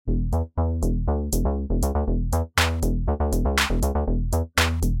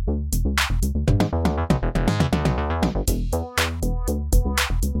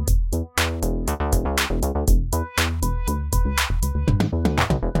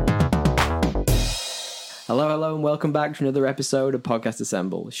Hello, hello, and welcome back to another episode of Podcast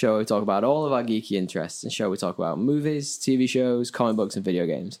Assemble, the show where we talk about all of our geeky interests, and show where we talk about movies, TV shows, comic books, and video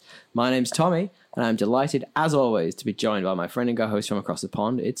games. My name's Tommy, and I'm delighted, as always, to be joined by my friend and co-host from across the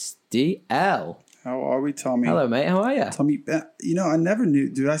pond. It's DL. How are we, Tommy? Hello, mate. How are you? Tommy, I never knew.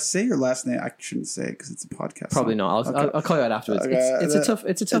 Did I say your last name? I shouldn't say it because it's a podcast. Probably not. I'll call you out afterwards. Okay. It's a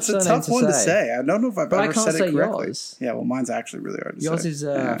tough one to say. I don't know if I've ever said it correctly. Yours. Yeah, well, mine's actually really hard to say. Yours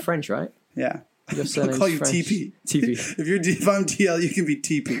is French, right? Yeah. Your I'll call you French. TP. TP. If I'm DL, you can be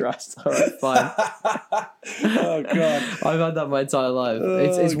TP. Christ. All right, fine. Oh, God. I've had that my entire life.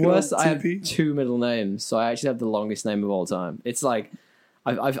 It's worse that I have TP. two middle names, so I actually have the longest name of all time. It's like,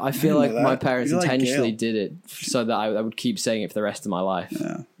 I feel like my parents intentionally did it so that I would keep saying it for the rest of my life.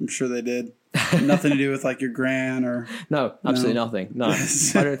 Yeah, I'm sure they did. Nothing to do with like your gran or... No, absolutely nothing. No,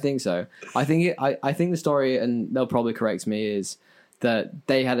 I don't think so. I think the story, and they'll probably correct me, is that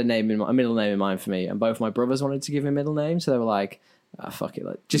they had a middle name in mind for me, and both my brothers wanted to give me a middle name, so they were like, fuck it,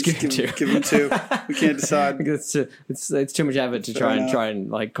 just give him two. Give him two. We can't decide. It's too much effort to try and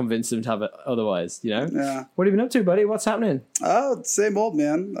like convince them to have it otherwise, you know? Yeah. What have you been up to, buddy? What's happening? Oh, same old,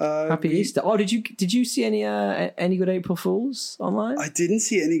 man. Happy Easter. Oh, did you see any good April Fools online? I didn't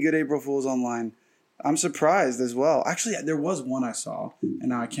see any good April Fools online. I'm surprised as well. Actually, there was one I saw, and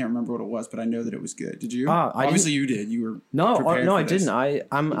now I can't remember what it was, but I know that it was good. Did you? Obviously, you did. You were no, I didn't.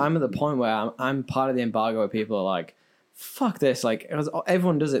 I'm at the point where I'm part of the embargo where people are like, fuck this. Like,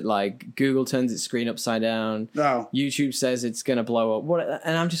 everyone does it. Like, Google turns its screen upside down. No. YouTube says it's going to blow up.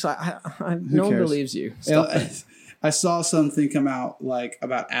 And I'm just like, no one believes you. Stop it. I saw something come out like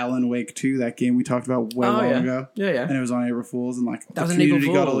about Alan Wake 2, that game we talked about long ago. Yeah. And it was on April Fools, and like that the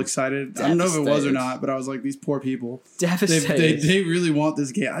community got all excited. I don't know if it was or not, but I was like, these poor people. Devastated. They really want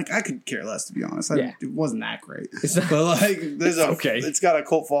this game. Like, I could care less, to be honest. It wasn't that great. But like, it's got a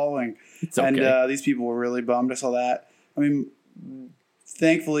cult following. It's okay. And these people were really bummed. I saw that. I mean,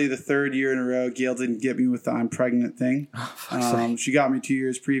 thankfully, the third year in a row, Gail didn't get me with the I'm pregnant thing. She got me 2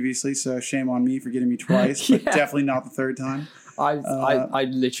 years previously, so shame on me for getting me twice, but definitely not the third time. I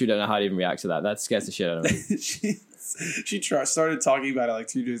literally don't know how to even react to that. That scares the shit out of me. She started talking about it like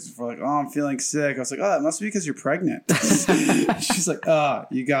 2 days before, like, oh, I'm feeling sick. I was like, oh, that must be because you're pregnant. She's like,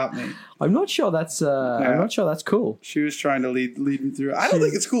 you got me. I'm not sure that's cool. She was trying to lead me through. I don't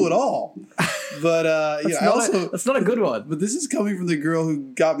think it's cool at all. But that's not a good one. But this is coming from the girl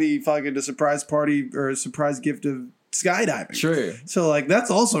who got me fucking a surprise party or a surprise gift of skydiving. True. So like that's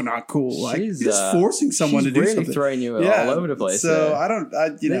also not cool. Like she's just forcing someone to do really something. Throwing you all over the place. So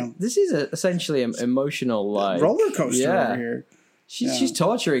this is essentially an emotional like roller coaster over here. She's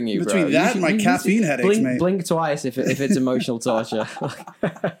torturing you, between bro. That and my caffeine headaches, mate. Blink twice if it's emotional torture.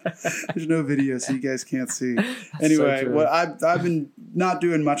 There's no video, so you guys can't see. Anyway, I've been not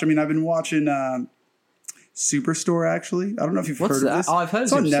doing much. I mean, I've been watching Superstore, actually. I don't know if you've heard of this. Oh, I've heard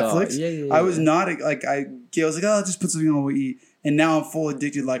it's of on Superstore. Netflix. Yeah. I was not like Gail was like, oh, just put something on what we eat. And now I'm full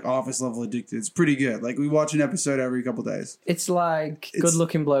addicted, like office level addicted. It's pretty good. Like we watch an episode every couple days. It's like good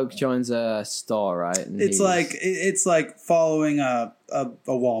looking bloke joins a store, right? And it's like following a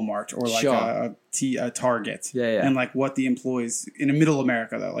Walmart or like a Target. Yeah. And like what the employees in the middle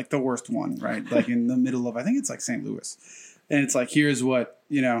America though, like the worst one, right? Like in the middle of, I think it's like St. Louis. And it's like, here's what,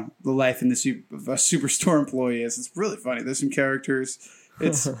 the life in the a superstore employee is. It's really funny. There's some characters.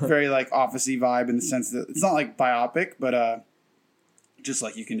 It's very like office-y vibe in the sense that it's not like biopic, but just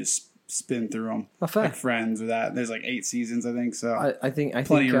like you can just spin through them like Friends or that. There's like 8 seasons, I think. So I think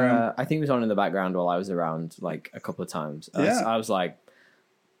it was on in the background while I was around like a couple of times. I was like,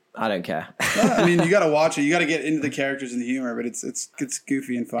 I don't care. I mean, you got to watch it. You got to get into the characters and the humor, but it's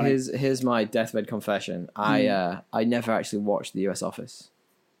goofy and funny. Here's my deathbed confession. I never actually watched The US Office.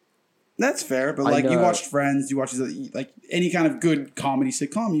 That's fair, but like you watched Friends, you watched like any kind of good comedy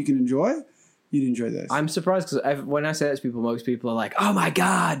sitcom you can enjoy. You'd enjoy this. I'm surprised because when I say that to people, most people are like, "Oh my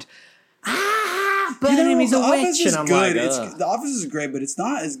god, he's a witch," and I'm good. The Office is great, but it's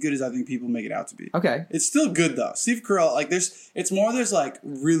not as good as I think people make it out to be. Okay, it's still good though. Steve Carell, like there's like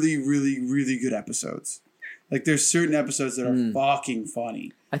really, really, really good episodes. Like there's certain episodes that are fucking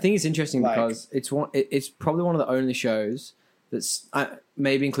funny. I think it's interesting because it's probably one of the only shows that's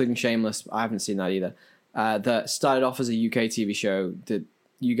maybe including Shameless. I haven't seen that either. That started off as a UK TV show that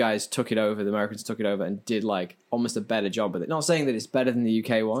you guys took it over. The Americans took it over and did like almost a better job with it. Not saying that it's better than the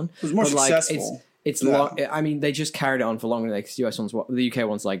UK one. It was more successful. It's long. I mean, they just carried it on for longer. Like the UK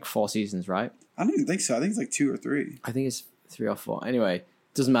one's like 4 seasons, right? I don't even think so. I think it's like 2 or 3. I think it's 3 or 4. Anyway,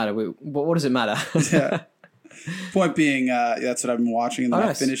 doesn't matter. What does it matter? Yeah. Point being, that's what I've been watching, and then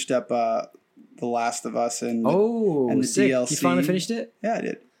I finished up The Last of Us and the sick. DLC. You finally finished it? Yeah, I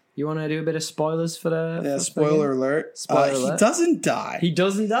did. You want to do a bit of spoilers for the? Yeah, for spoiler alert. Spoiler alert. He doesn't die. He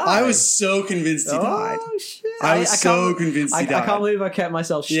doesn't die. I was so convinced he died. Oh shit! I was so convinced he died. I can't believe I kept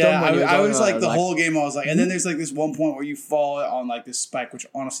myself stunned. Yeah, when you were I talking was about like it. the whole game. I was like, and then there's like this one point where you fall on like this spike, which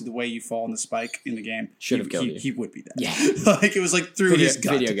honestly, the way you fall on the spike in the game Should have killed you. He would be dead. Yeah. Like it was like through his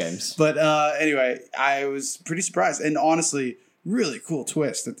gut. Video games. But anyway, I was pretty surprised, and honestly, really cool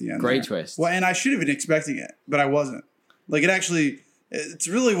twist at the end. Great there. twist. Well, and I should have been expecting it, but I wasn't. Like it actually, it's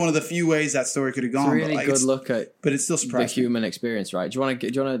really one of the few ways that story could have gone. It's a really but, like, good look at but it's still the surprising. human experience, right? Do you want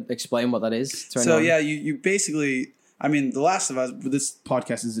to explain what that is? So yeah, you basically. I mean, The Last of Us. This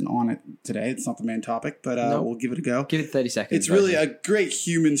podcast isn't on it today. It's not the main topic, but Nope. we'll give it a go. Give it 30 seconds. It's really a great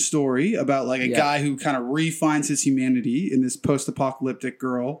human story about like a guy who kind of refines his humanity in this post-apocalyptic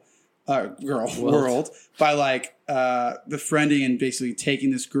world by like befriending and basically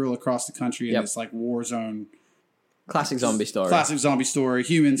taking this girl across the country in this like war zone. classic zombie story. Classic zombie story.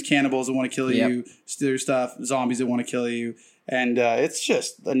 Humans, cannibals that want to kill you, steal your stuff. Zombies that want to kill you, and it's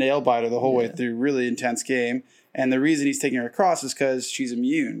just a nail biter the whole way through. Really intense game. And the reason he's taking her across is because she's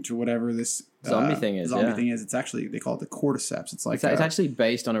immune to whatever this zombie thing is. It's actually, they call it the cordyceps. It's like it's actually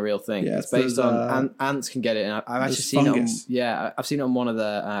based on a real thing. Yeah, it's based those, on ants can get it, and I've actually seen fungus. it. I've seen it on one of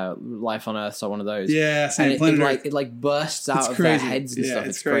the Life on Earth, so one of those. Yeah, same and planet. it like bursts out of crazy. their heads and Yeah, stuff.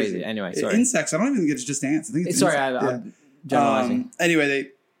 it's It's crazy. Anyway, sorry. Insects. I don't even think it's just ants. I think it's Sorry, insects. I'm generalizing.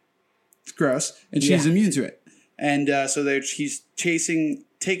 Anyway, it's gross, and she's immune to it. And so he's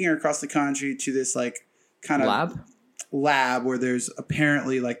taking her across the country to this like kind of lab where there's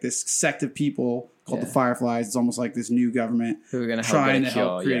apparently like this sect of people called the Fireflies. It's almost like this new government who are going to trying to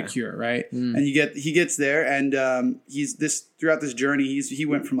help create a cure, right? And he gets there, and he's throughout this journey. He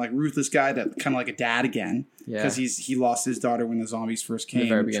went from like ruthless guy to kind of like a dad again because he lost his daughter when the zombies first came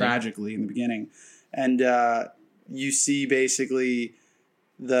tragically in the beginning, and you see basically.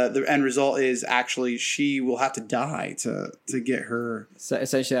 The end result is actually she will have to die to get her. So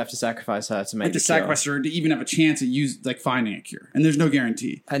essentially, have to sacrifice her to make. Have to sacrifice her to even have a chance at finding a cure, and there's no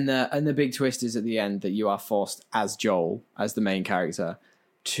guarantee. And the big twist is at the end that you are forced as Joel, as the main character,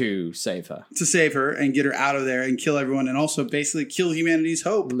 to save her, and get her out of there and kill everyone, and also basically kill humanity's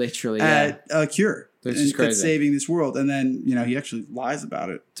hope, literally at a cure. Which is crazy. Saving this world, and then he actually lies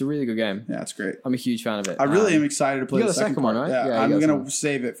about it. It's a really good game. Yeah, it's great. I'm a huge fan of it. I really am excited to play the second one, right? Yeah, I'm gonna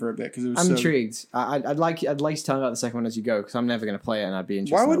save it for a bit because I'm intrigued. I'd like to tell you about the second one as you go because I'm never going to play it, and I'd be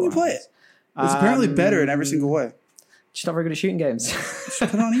interested. Why wouldn't you play it? It's apparently better in every single way. Just not very good at shooting games.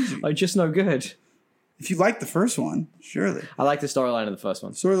 Put it on easy. Like just no good. If you like the first one, surely. I like the storyline of the first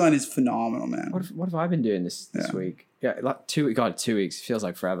one. Storyline is phenomenal, man. What have I been doing this week? Yeah, like 2 weeks. It feels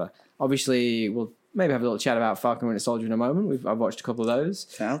like forever. Obviously, we'll maybe have a little chat about Falcon Winter Soldier in a moment. I've watched a couple of those.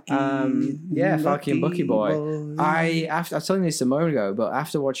 Falcon and Bucky Boy. I was telling you this a moment ago, but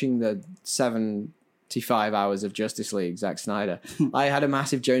after watching the 75 hours of Justice League, Zack Snyder, I had a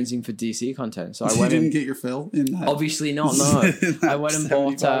massive jonesing for DC content. So I went. You didn't get your fill in that. Obviously not. No, I went and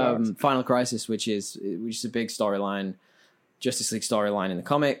bought Final Crisis, which is a big storyline. Justice League storyline in the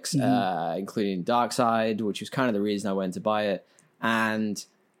comics, including Darkseid, which was kind of the reason I went to buy it. And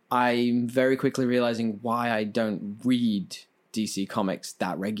I'm very quickly realizing why I don't read DC comics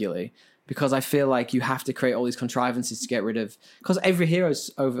that regularly. Because I feel like you have to create all these contrivances to get rid of... Because every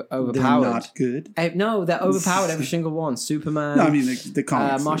hero's overpowered. They're not good? No, they're overpowered, every single one. Superman. No, I mean the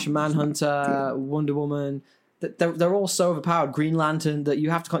comics. Martian Manhunter, Wonder Woman... They're all so overpowered. Green Lantern, that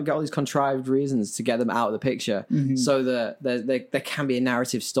you have to get all these contrived reasons to get them out of the picture so that there can be a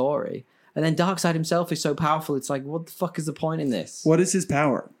narrative story. And then Darkseid himself is so powerful, it's like, what the fuck is the point in this? What is his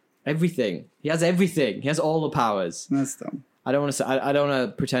power? Everything. He has everything. He has all the powers. That's dumb. I don't want to say. I don't want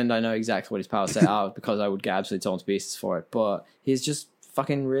to pretend I know exactly what his powers set out because I would get absolutely torn to pieces for it. But he's just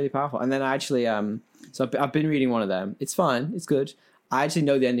fucking really powerful. And then I actually, so I've been reading one of them. It's fine. It's good. I actually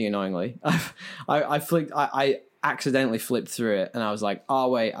know the ending annoyingly. I accidentally flipped through it and I was like, oh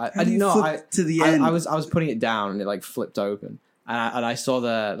wait, I didn't know. To the end. I was putting it down and it like flipped open. And I saw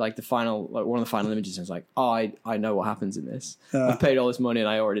the final, like one of the final images and I was like, oh, I know what happens in this. I've paid all this money and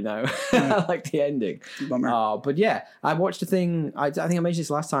I already know. I like the ending. Bummer. But yeah, I watched a thing, I think I mentioned this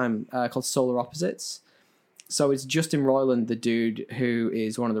last time, called Solar Opposites. So it's Justin Roiland, the dude who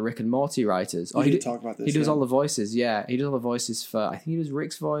is one of the Rick and Morty writers. He did talk about this. He does all the voices, yeah. He does all the voices for, I think he does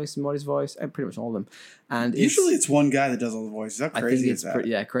Rick's voice, Morty's voice, and pretty much all of them. And usually it's one guy that does all the voices. How crazy is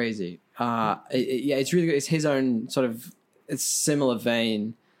that? Crazy. It's really good. It's his own sort of, it's similar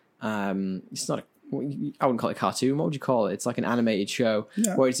vein. It's not I wouldn't call it a cartoon. What would you call it? It's like an animated show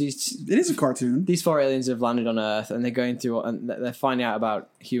where it's these. It is a cartoon. These 4 aliens have landed on Earth and they're going through and they're finding out about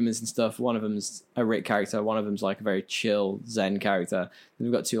humans and stuff. One of them's a Rick character. One of them's like a very chill Zen character. Then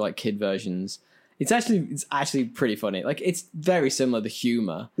we've got 2 like kid versions. It's actually pretty funny. Like it's very similar, the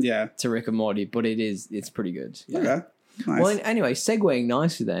humor, to Rick and Morty, but it's pretty good. Yeah. Okay. Nice. Well, anyway, segueing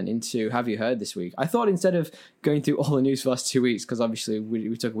nicely then into Have You Heard this week. I thought instead of going through all the news for the last 2 weeks, because obviously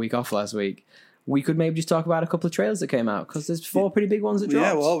we took a week off last week, we could maybe just talk about a couple of trailers that came out, because there's 4 pretty big ones that dropped.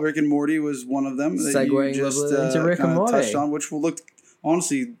 Yeah, well, Rick and Morty was one of them. That segueing you just into Rick and Morty. touched on, which will look,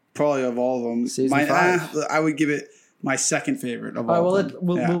 honestly, probably of all of them. Season 5. I would give it my second favorite of all all of them.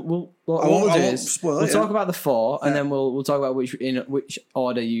 What we'll do is we'll talk about the 4, and then we'll talk about which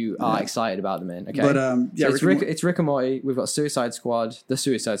order you are excited about them in. Okay, but so it's Rick and Morty. We've got the Suicide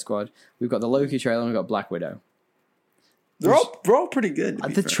Squad. We've got the Loki trailer, and we've got Black Widow. They're all pretty good.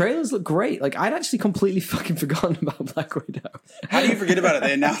 The trailers look great. Like I'd actually completely fucking forgotten about Black Widow. How do you forget about it?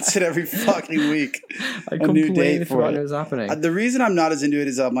 They announce it every fucking week. I completely forgot it was happening. The reason I'm not as into it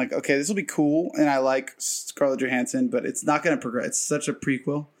is I'm like, okay, this will be cool, and I like Scarlett Johansson, but it's not going to progress. It's such a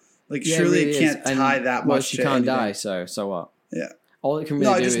prequel. Like surely it can't tie that much. Well, she can't die, so what? Yeah. All it can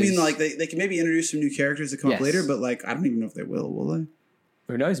really do I just is... mean like they can maybe introduce some new characters that come up later, but like I don't even know if they will they?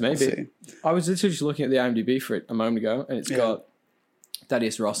 Who knows? Maybe. I was literally just looking at the IMDb for it a moment ago, and it's got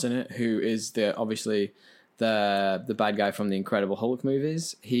Thaddeus Ross in it, who is obviously the bad guy from the Incredible Hulk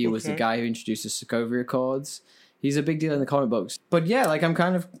movies. He was the guy who introduced the Sokovia Accords. He's a big deal in the comic books. But yeah, like I'm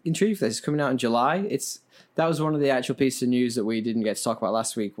kind of intrigued for this. It's coming out in July. That was one of the actual pieces of news that we didn't get to talk about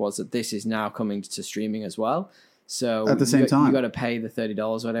last week, was that this is now coming to streaming as well. So at the same time, you got to pay the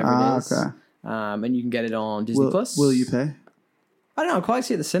 $30, whatever it is. Okay. And you can get it on Disney Plus. Will you pay? I don't know. I'd quite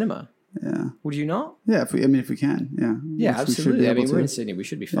see it at the cinema. Yeah. Would you not? Yeah, if we can. Yeah. Yeah, absolutely. I mean, we're in Sydney. We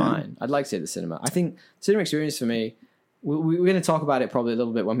should be fine. I'd like to see it at the cinema. I think cinema experience for me, we're going to talk about it probably a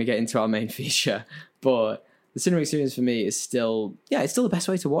little bit when we get into our main feature, but the cinema experience for me is still, it's still the best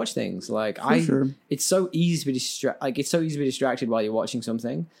way to watch things. Like it's so easy to be distracted while you're watching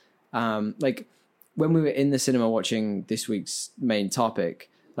something. Like when we were in the cinema watching this week's main topic,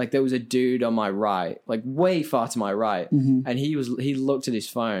 like there was a dude on my right, like way far to my right, and he looked at his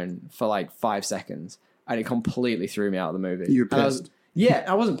phone for like 5 seconds, and it completely threw me out of the movie. You were pissed.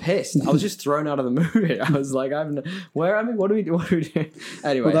 I wasn't pissed. I was just thrown out of the movie. I was like, where am I? What do we do?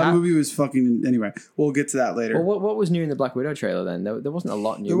 Anyway, that movie was fucking. Anyway, we'll get to that later. Well, what was new in the Black Widow trailer then? There wasn't a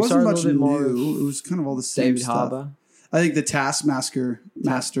lot new. There wasn't much new. It was kind of all the same David stuff. Harbour. I think the Taskmaster.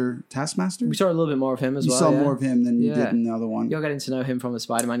 We saw a little bit more of him as well. You saw more of him than you did in the other one. You're getting to know him from the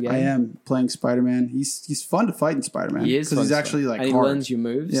Spider-Man game. I am playing Spider-Man. He's fun to fight in Spider-Man. He is because he's actually like and he hard. learns your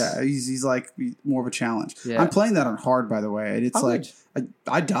moves. Yeah, he's like more of a challenge. Yeah. I'm playing that on hard, by the way. And it's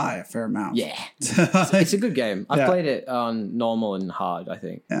I die a fair amount. Yeah, it's a good game. I've played it on normal and hard. I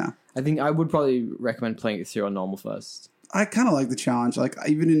think. Yeah, I think I would probably recommend playing it through on normal first. I kind of like the challenge. Like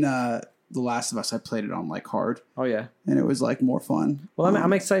even in The Last of Us, I played it on like hard. Oh yeah, and it was like more fun. Well,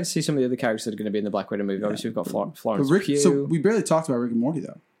 I'm excited to see some of the other characters that are going to be in the Black Widow movie. Obviously, we've got Florence Pugh. So we barely talked about Rick and Morty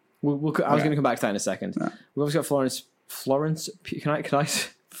though. I was going to come back to that in a second. Yeah. We've also got Florence.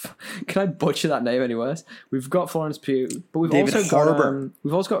 Can I butcher that name any worse? We've got Florence Pugh, but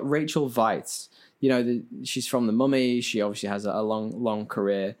we've also got Rachel Weisz. You know, she's from The Mummy. She obviously has a long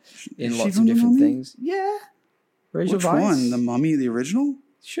career in lots of different things. Yeah, Rachel Weisz. Which one? The Mummy, the original?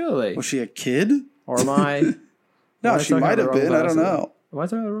 Surely. Was she a kid? Or am I? No, she might have been. I don't know. Am I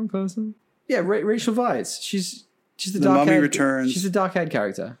talking about the wrong person? Yeah, Rachel Weisz. She's the Mummy Returns. She's the dark-haired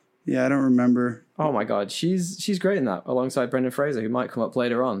character. Yeah, I don't remember. Oh my god, she's great in that, alongside Brendan Fraser, who might come up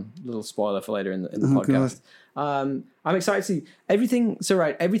later on. Little spoiler for later in the podcast. I'm excited to see everything. So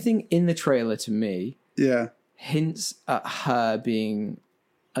everything in the trailer to me, hints at her being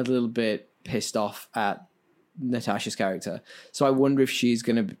a little bit pissed off at Natasha's character. So I wonder if she's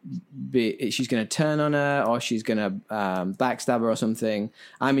gonna turn on her, or she's gonna backstab her or something.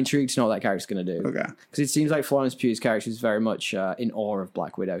 I'm intrigued to know what that character's gonna do. Okay, because it seems like Florence Pugh's character is very much in awe of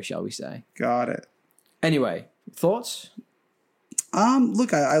Black Widow, shall we say? Got it. Anyway, thoughts?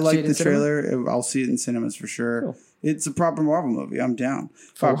 Look, I like the trailer. I'll see it in cinemas for sure. Cool. It's a proper Marvel movie. I'm down.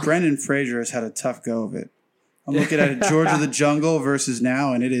 Brendan Fraser has had a tough go of it. I'm looking at George of the Jungle versus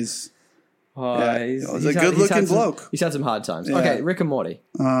now, and it is. He's a good-looking bloke. He's had some hard times. Yeah. Okay, Rick and Morty.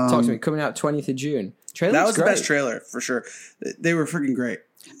 Talk to me. Coming out 20th of June. That was the best trailer, for sure. They were freaking great.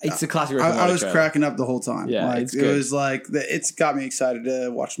 It's the classic Rick and Morty I was trailer. cracking up the whole time. Yeah, it's good. It was like, it's got me excited to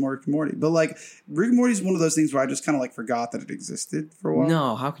watch more Rick and Morty. But like, Rick and Morty is one of those things where I just kind of like forgot that it existed for a while.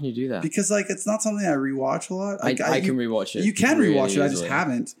 No, how can you do that? Because like, it's not something I rewatch a lot. I can rewatch it. You can rewatch it. I just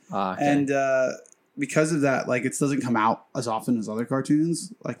haven't. Okay. And because of that, like it doesn't come out as often as other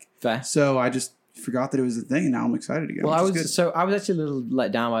cartoons. Like, Fair. so I just forgot that it was a thing, and now I'm excited again. Well, I which is was good. I was actually a little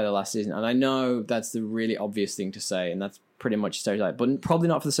let down by the last season, and I know that's the really obvious thing to say, and that's pretty much a stereotype, but probably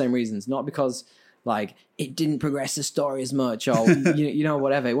not for the same reasons. Not because like it didn't progress the story as much, or you know,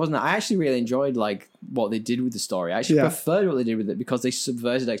 whatever. It wasn't. I actually really enjoyed like what they did with the story. I actually preferred what they did with it because they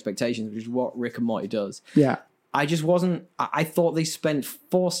subverted expectations, which is what Rick and Morty does. Yeah. I just wasn't. I thought they spent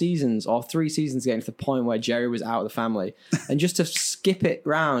 4 seasons or 3 seasons getting to the point where Jerry was out of the family, and just to skip it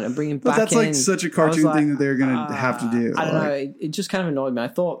round and bring him back. That's in, like such a cartoon thing that they're gonna have to do. I don't know. It just kind of annoyed me. I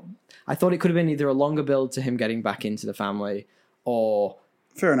thought it could have been either a longer build to him getting back into the family, or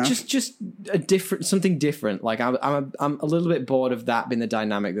Fair enough. just a different something different. Like I'm a little bit bored of that being the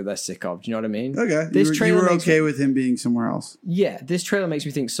dynamic that they're sick of. Do you know what I mean? Okay. This You trailer were makes okay with him being somewhere else. Yeah, this trailer makes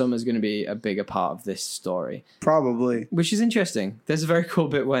me think Summer's going to be a bigger part of this story, Probably. which is interesting. There's a very cool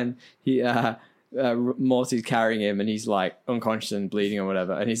bit when Morty's carrying him and he's like unconscious and bleeding or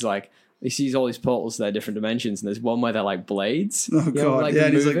whatever, and he's like. He sees all these portals to their different dimensions, and there's one where they're like blades. Oh, you know, God. like Yeah, the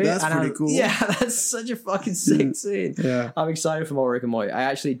and he's like, movie. that's And pretty cool. Yeah, that's such a fucking sick scene. Yeah. I'm excited for more Rick and Morty. I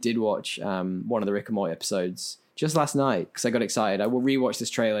actually did watch one of the Rick and Morty episodes just last night because I got excited. I will rewatch this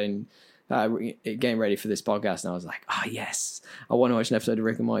trailer and getting ready for this podcast, and I was like, oh yes, I want to watch an episode of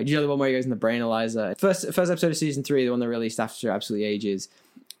Rick and Morty. Do you know the one where he goes in the brain analyzer? First episode of season 3, the one they released after absolutely ages.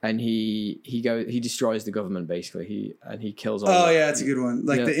 And he destroys the government basically. He kills all. Oh yeah, it's a good one.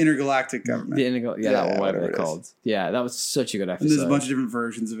 Like Yeah. the intergalactic government. That one, whatever whatever they're it is. called. Yeah, that was such a good episode. And there's a bunch of different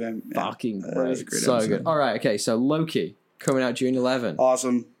versions of him. Yeah. fucking That great. was a great So episode. good. All right, okay. So Loki coming out June 11.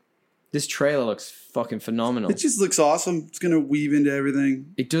 Awesome. This trailer looks fucking phenomenal. It just looks awesome. It's gonna weave into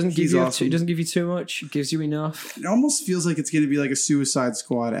everything. It doesn't give He's you awesome. it doesn't give you too much. It gives you enough. It almost feels like it's gonna be like a Suicide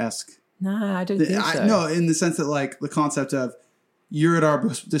Squad esque. Nah, I don't think so. No, in the sense that like the concept of you're at our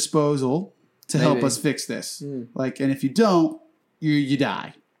disposal to help Maybe. us fix this. Like, and if you don't, you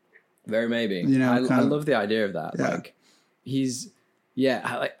die. Very maybe. You know, I kind of- love the idea of that. Yeah. Like he's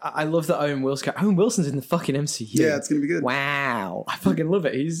I love that Owen Wilson. Owen Wilson's in the fucking MCU. Yeah, it's gonna be good. Wow, I fucking love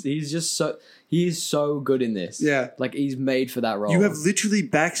it. He's just he is so good in this. Yeah. like he's made for that role. You have literally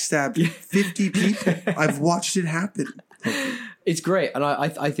backstabbed 50 people. I've watched it happen. It's great, and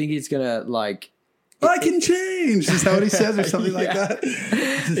I think it's gonna like I can change. Is that what he says, or something like Yeah. that?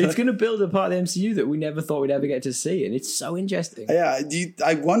 it's gonna build a part of the MCU that we never thought we'd ever get to see, and it's so interesting. Yeah.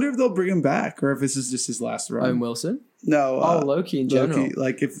 I wonder if they'll bring him back, or if this is just his last run. Owen Wilson. No. Loki in general.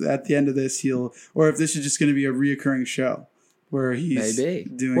 Like if at the end of this or if this is just going to be a reoccurring show where he's Maybe.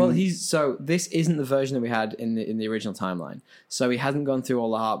 doing. Well, this isn't the version that we had in the original timeline. So he hasn't gone through all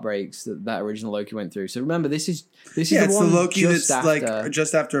the heartbreaks that original Loki went through. So remember, this is it's the the one Loki just that's after, like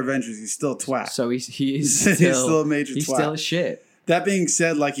just after Avengers. He's still a twat. So he is He's still, still a major he's twat. still a shit. That being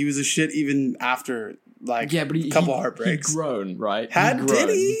said, like he was a shit even after like Yeah, but a couple heartbreaks. He'd grown, right? Did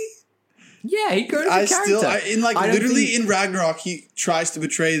he? Yeah, he grown as a character. I don't literally think- in Ragnarok, he tries to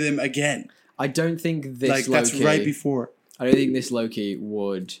betray them again. I don't think this Like Loki. that's right before. I don't think this Loki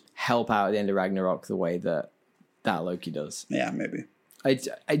would help out at the end of Ragnarok the way that Loki does. Yeah, maybe. I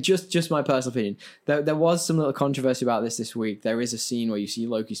just my personal opinion. There was some little controversy about this week. There is a scene where you see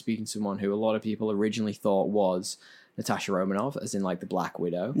Loki speaking to someone who a lot of people originally thought was Natasha Romanoff, as in like the Black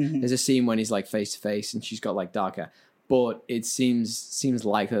Widow. There's a scene when he's like face to face and she's got like dark hair, but it seems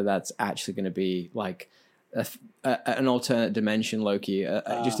likely that's actually going to be like an alternate dimension Loki,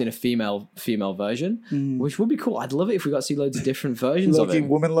 just in a female version, which would be cool. I'd love it if we got to see loads of different versions of him.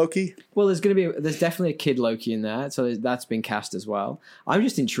 woman Loki. Well, there's definitely a kid Loki in there, so that's been cast as well. I'm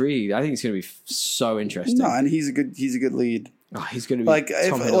just intrigued. I think it's going to be so interesting. No, and he's a good lead. Oh, he's going to be Like,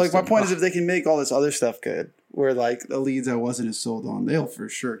 Tom my Hiddleston. point is, if they can make all this other stuff good, where like the leads I wasn't as sold on, they'll for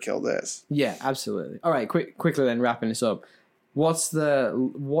sure kill this. Yeah, absolutely. All right, quickly then wrapping this up. What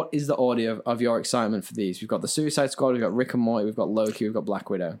is the order of your excitement for these? We've got the Suicide Squad, we've got Rick and Morty, we've got Loki, we've got Black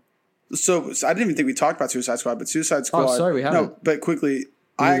Widow. So I didn't even think we talked about Suicide Squad, but Suicide Squad. Oh, sorry, we haven't. No, but quickly,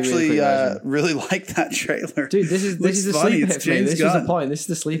 I actually quick version. really like that trailer. Dude, this is the funny. sleeper It's hit for me. James This was the Gunn. point. This is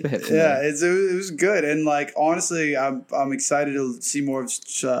the sleeper hit for Yeah, me. it was good, and like honestly, I'm excited to see more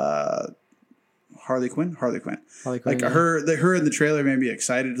of Harley Quinn. Harley Quinn, Like yeah. her in the trailer made me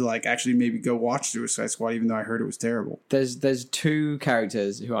excited to like actually maybe go watch Suicide Squad, even though I heard it was terrible. There's two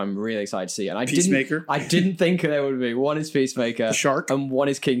characters who I'm really excited to see, and Peacemaker. I didn't think there would be. One is Peacemaker, The Shark? and one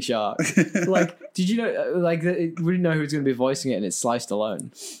is King Shark. Like, did you know? Like, we didn't know who was going to be voicing it, and it's Sly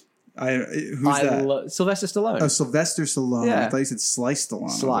Stallone. Who's that? Sylvester Stallone. Oh, Sylvester Stallone. Yeah. I thought you said Slice Stallone.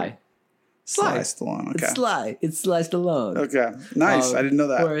 Sly. Sly Stallone. Okay. It's Sly. It's Sly Stallone. Okay. Nice. I didn't know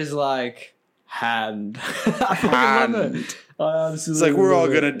that. Whereas, like, Hand. I fucking love it. I absolutely It's like we're all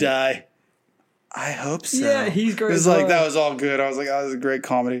love it. gonna die. I hope so. Yeah, he's great It was as like well. that was all good. I was like, oh, that was a great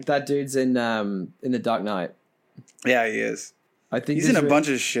comedy. That dude's in The Dark Knight. Yeah, he is. I think He's in a bunch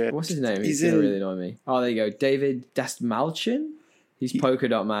of shit. What's his name? He's gonna in- really annoy me. Oh, there you go. David Dastmalchian. He's Polka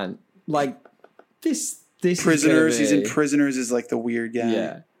Dot Man. Like this Prisoners. Is gonna He's in Prisoners. Is like the weird guy.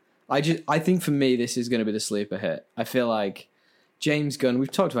 Yeah. I think for me this is going to be the sleeper hit. I feel like James Gunn.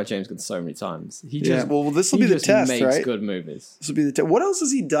 We've talked about James Gunn so many times. He just Well, this will he be the just test, makes right? good movies. This will be the test. What else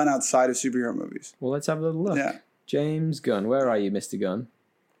has he done outside of superhero movies? Well, let's have a little look. Yeah. James Gunn, where are you, Mr. Gunn?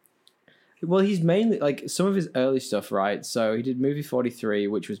 Well, he's mainly like some of his early stuff, right? So he did movie 43,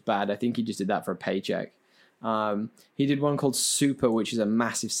 which was bad. I think he just did that for a paycheck. He did one called Super, which is a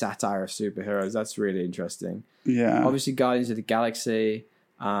massive satire of superheroes. That's really interesting. Yeah. Obviously, Guardians of the Galaxy.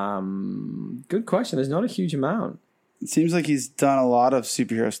 Good question. There's not a huge amount. It seems like he's done a lot of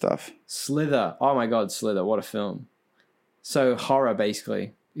superhero stuff. Slither. Oh my God, Slither. What a film. So horror,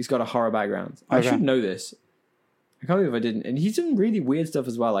 basically. He's got a horror background. I Okay. should know this. I can't believe I didn't. And he's done really weird stuff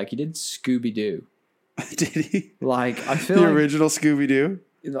as well. Like he did Scooby-Doo. Did he? Like I feel The like, original Scooby Doo?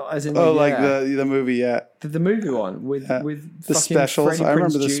 as in Oh, like, like yeah, the movie, yeah. the movie one with Yeah. with The fucking specials. Freddie I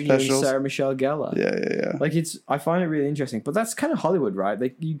remember Prinze the Jr. and specials. Sarah Michelle Gellar. Yeah. Like I find it really interesting, but that's kind of Hollywood, right?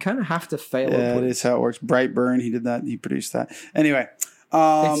 Like you kind of have to fail. Yeah, it upwards. is how it works. Brightburn, he did that. He produced that. Anyway,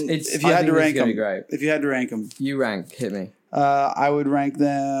 It's- if you I had think to this is rank gonna them, be great. if you had to rank them, You rank, hit me. I would rank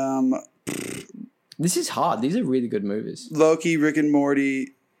them This is hard. These are really good movies. Loki, Rick and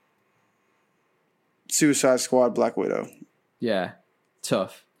Morty, Suicide Squad, Black Widow. Yeah,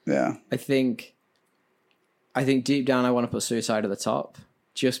 tough. Yeah. I think deep down I want to put Suicide at the top,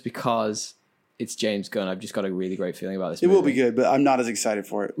 just because it's James Gunn. I've just got a really great feeling about this. It movie. will be good, but I'm not as excited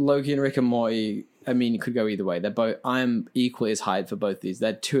for it. Loki and Rick and Morty. I mean, it could go either way. They're both. I'm equally as hyped for both these.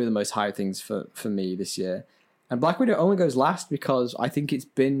 They're two of the most hyped things for me this year. And Black Widow only goes last because I think it's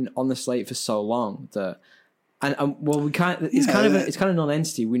been on the slate for so long that, well, we can't. It's Yeah. kind of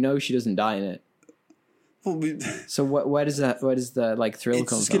non-entity. We know she doesn't die in it. Well, So where does the like thrill it's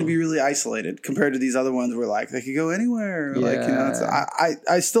come just from? going to be really isolated compared to these other ones where like they could go anywhere. Like, you know, it's, Yeah.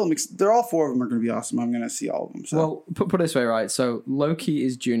 I still mix. They're all four of them are going to be awesome. I'm going to see all of them. So. Well, put it this way, right? So Loki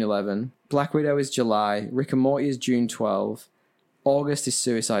is June 11, Black Widow is July, Rick and Morty is June 12, August is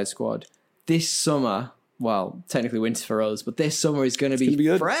Suicide Squad. This summer, well, technically winter for us, but this summer is going to gonna be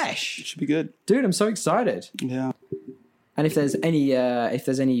good. fresh, it should be good. dude. I'm so excited. Yeah. And if there's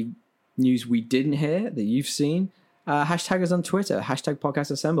any news we didn't hear that you've seen, hashtag us on Twitter, hashtag Podcast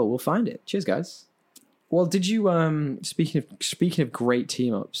Assemble. We'll find it. Cheers, guys. Well, did you speaking of great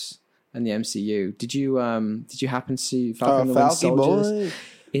team ups and the MCU, did you happen to see Falcon and the Winter Falky Soldiers? boy.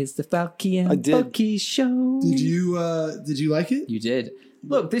 It's the Falky and I did. Bucky show. Did you like it? You did.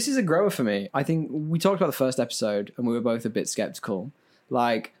 Look, this is a grower for me. I think we talked about the first episode and we were both a bit skeptical.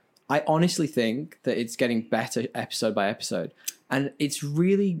 Like, I honestly think that it's getting better episode by episode. And it's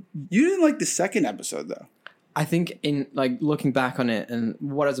really, You didn't like the second episode though. I think in like looking back on it, and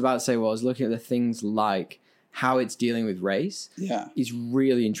what I was about to say was looking at the things like how it's dealing with race Yeah. is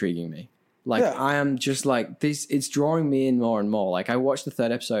really intriguing me. Like Yeah. I am just like this, it's drawing me in more and more. Like I watched the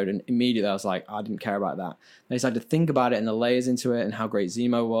third episode and immediately I was like, I didn't care about that. I decided to think about it and the layers into it and how great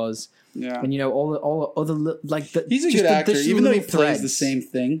Zemo was. Yeah. And you know, all the other like the, He's a just good the- actor, just even though he little plays the threads. same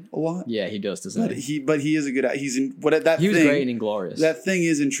thing a lot. Yeah, he does, doesn't But he? he is a good actor. He's in that He was thing. great in Inglourious. That thing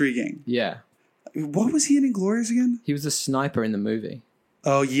is intriguing. Yeah. What was he in Inglourious again? He was a sniper in the movie.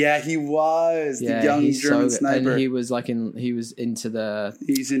 Oh yeah, he was Yeah, the young he's German so, sniper. and he was into the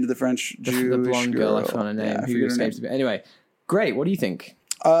He's into the French Jewish the blonde girl. I forgot her name. Yeah, I who forget her name. escapes a bit. Anyway, great. What do you think?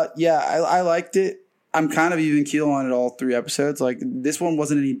 Yeah, I liked it. I'm kind of even keel on it all 3 episodes. Like this one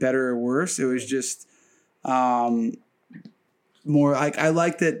wasn't any better or worse. It was just more. I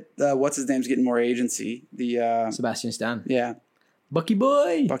like that. What's his name's getting more agency. The Sebastian Stan, yeah, Bucky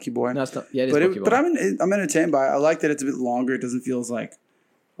boy. Bucky boy. No, it's not. Yeah, it is but Bucky boy. but I'm entertained by it. I like that it's a bit longer. It doesn't feel as like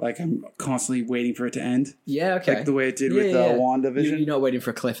I'm constantly waiting for it to end. Yeah, okay. Like the way it did Yeah, with yeah. WandaVision. You're not waiting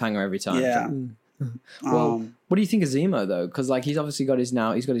for a cliffhanger every time. Yeah. It's like, Well, what do you think of Zemo though? Because like he's obviously got his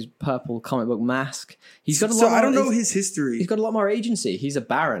purple comic book mask. He's got a lot. So I more, don't know his history. He's got a lot more agency. He's a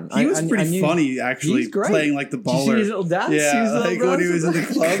baron. He was pretty knew- funny actually, He's great. playing like the Did you see baller. his little dance? Yeah, His little like when he dance? was in the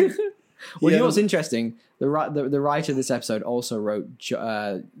club. Well, you Yeah. know what's interesting? The writer of this episode also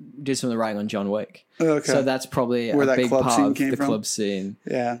did some of the writing on John Wick. Okay. So that's probably Where a that big club part scene of came the from? club scene.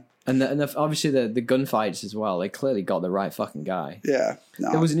 Yeah. And obviously the gunfights as well. They clearly got the right fucking guy. Yeah.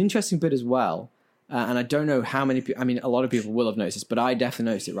 No. There was an interesting bit as well, and I don't know how many people. I mean, a lot of people will have noticed this, but I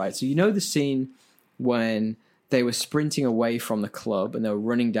definitely noticed it. Right. So you know the scene when they were sprinting away from the club and they were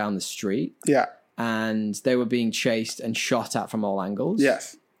running down the street, yeah. and they were being chased and shot at from all angles.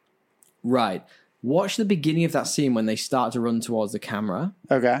 Yes. Right. Watch the beginning of that scene when they start to run towards the camera,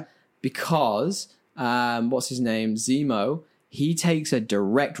 Okay. because what's his name? Zemo. He takes a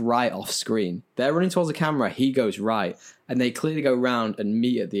direct right off screen. They're running towards the camera. He goes right, and they clearly go round and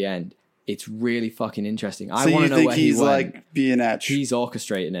meet at the end. It's really fucking interesting. I want to know where he went. So you think he's like being etched? He's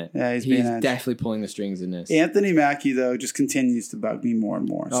orchestrating it. Yeah, he's being etched. Definitely pulling the strings in this. Anthony Mackie, though, just continues to bug me more and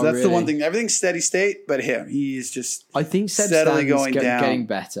more. So that's the one thing. Everything's steady state, but him, he's just I think steadily going down. Getting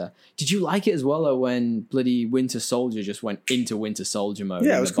better. Did you like it as well, though, when bloody Winter Soldier just went into Winter Soldier mode?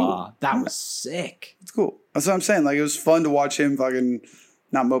 Yeah, in it was the cool. bar? That was sick. It's cool. That's what I'm saying. Like, it was fun to watch him fucking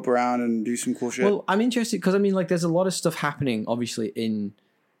not mope around and do some cool shit. Well, I'm interested because, I mean, like, there's a lot of stuff happening, obviously, in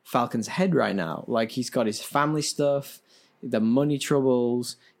Falcon's head right now. Like, he's got his family stuff, the money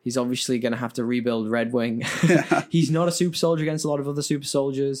troubles. He's obviously going to have to rebuild Red Wing. He's not a super soldier against a lot of other super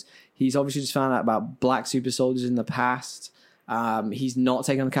soldiers. He's obviously just found out about black super soldiers in the past. He's not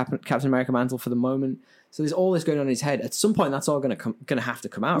taking on the Captain America mantle for the moment. So there's all this going on in his head. At some point, that's all going to have to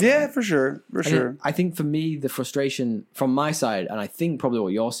come out. Yeah, right? for sure. For sure. I think for me, the frustration from my side, and I think probably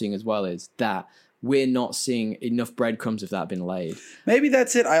what you're seeing as well, is that we're not seeing enough breadcrumbs of that being laid. Maybe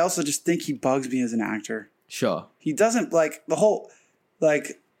that's it. I also just think he bugs me as an actor. Sure. He doesn't, like, the whole,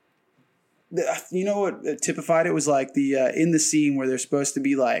 like, you know what typified it was like the in the scene where they're supposed to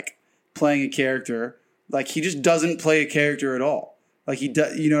be, like, playing a character. Like, he just doesn't play a character at all. Like, he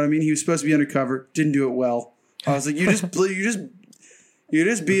does, you know what I mean? He was supposed to be undercover, didn't do it well. I was like, you're just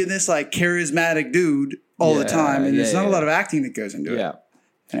being this, like, charismatic dude all the time, and there's not a lot of acting that goes into it.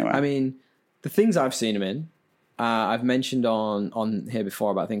 Anyway. I mean, the things I've seen him in, I've mentioned on here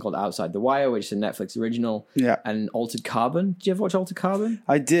before about a thing called Outside the Wire, which is a Netflix original. Yeah. And Altered Carbon. Did you ever watch Altered Carbon?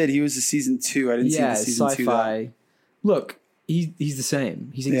 I did. He was the season 2. I didn't see the season 2. Sci-fi. Look, he's the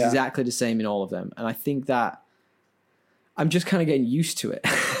same. He's exactly the same in all of them. And I think that I'm just kind of getting used to it.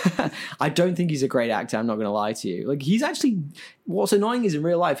 I don't think he's a great actor. I'm not going to lie to you. Like, he's actually, what's annoying is in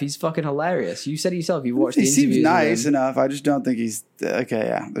real life, he's fucking hilarious. You said it yourself. You've watched the interviews. He seems nice enough. I just don't think he's, okay,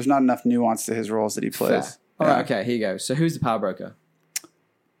 yeah. There's not enough nuance to his roles that he plays. Fair. All right, okay, here you go. So who's the power broker?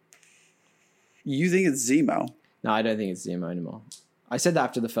 You think it's Zemo? No, I don't think it's Zemo anymore. I said that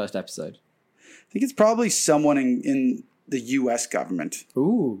after the first episode. I think it's probably someone in the U.S. government.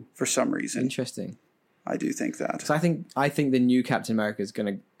 Ooh. For some reason. Interesting. I do think that. So I think the new Captain America is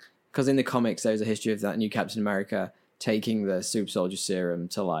going to, because in the comics there's a history of that new Captain America taking the super soldier serum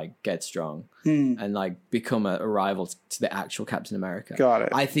to like get strong and like become a rival to the actual Captain America. Got it.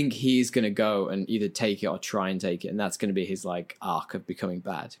 I think he's going to go and either take it or try and take it, and that's going to be his like arc of becoming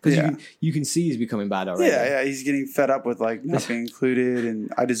bad. Because you can see he's becoming bad already. Yeah, he's getting fed up with like not being included,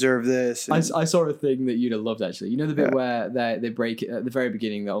 and I deserve this. And I saw a thing that you'd have loved actually. You know the bit where they break at the very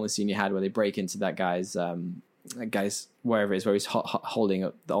beginning, the only scene you had where they break into that guy's wherever it is, where he's holding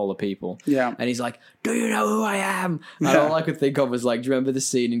up all the people. Yeah. And he's like, do you know who I am? And all I could think of was like, do you remember the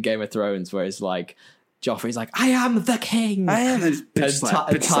scene in Game of Thrones where it's like, Joffrey's like, I am the king. I am. And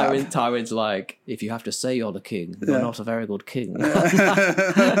Tywin's like, if you have to say you're the king, you're not a very good king. I'm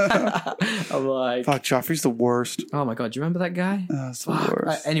like, fuck, Joffrey's the worst. Oh my god, do you remember that guy? It's the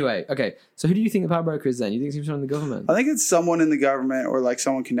worst. Anyway, okay. So who do you think the power broker is then? You think it's someone in the government? I think it's someone in the government or like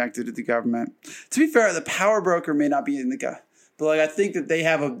someone connected to the government. To be fair, the power broker may not be in the government. But like, I think that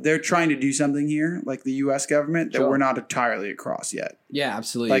they're trying to do something here, like the U.S. government, that we're not entirely across yet. Yeah,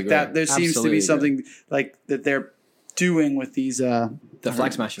 absolutely. Like that, there seems to be something like that they're doing with these the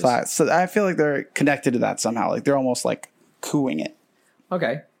Flag Smashers. So I feel like they're connected to that somehow. Like they're almost like cooing it.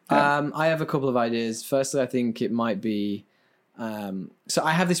 Okay. Yeah. I have a couple of ideas. Firstly, I think it might be. So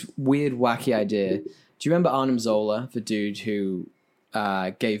I have this weird, wacky idea. Do you remember Arnim Zola, the dude who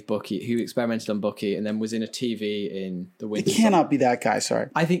gave Bucky, who experimented on Bucky and then was in a TV in the Winter It cannot be that guy, sorry.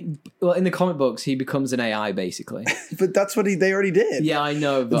 I think, well, in the comic books, he becomes an AI, basically. But that's what they already did. Yeah, I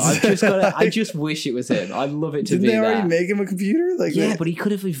know, but I just wish it was him. I'd love it to Didn't be that. they already make him a computer? Like, but he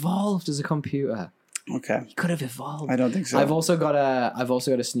could have evolved as a computer. Okay. He could have evolved. I don't think so. I've also got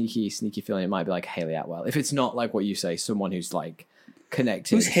a sneaky feeling it might be like Haley Atwell. If it's not like what you say, someone who's like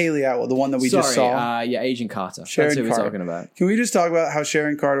connected. Who's Haley Atwell? The one that we just saw? Agent Carter. Sharon That's who Carter. we're talking about. Can we just talk about how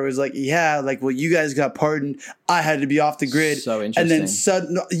Sharon Carter was like, well, you guys got pardoned. I had to be off the grid. So interesting. And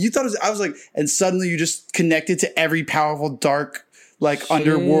then suddenly you just connected to every powerful dark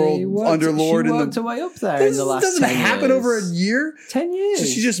underlord. She worked her way up there in the last 10 years. This doesn't happen over a year. 10 years. So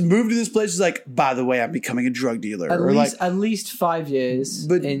she just moved to this place. She's like, by the way, I'm becoming a drug dealer. At least 5 years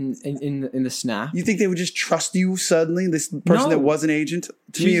but in the snap. You think they would just trust you suddenly? This person that was an agent?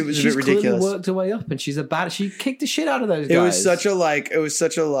 To me, it was a bit She's clearly ridiculous. worked her way up, and she kicked the shit out of those guys. It was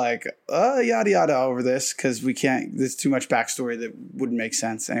such a yada yada over this because we can't. There's too much backstory that wouldn't make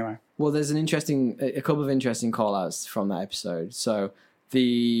sense anyway. Well, there's a couple of interesting call-outs from that episode. So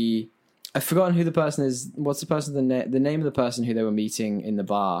I've forgotten who the person is. What's the name of the person who they were meeting in the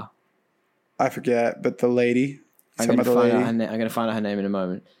bar? I forget, but the lady. I'm going to find out her name in a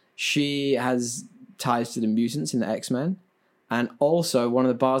moment. She has ties to the mutants in the X-Men. And also, one of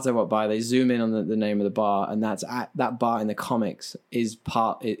the bars I walked by, they zoom in on the name of the bar, and that bar in the comics is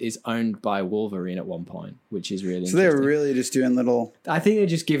owned by Wolverine at one point, which is really so interesting. they're really just doing little. I think they're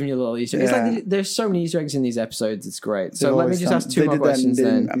just giving you little Easter eggs. Yeah. It's like there's so many Easter eggs in these episodes. It's great. So They've let me always just done- ask two they more did that and questions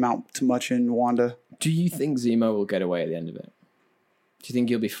didn't then. amount to much in Wanda. Do you think Zemo will get away at the end of it? Do you think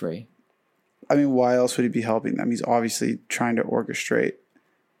he'll be free? I mean, why else would he be helping them? He's obviously trying to orchestrate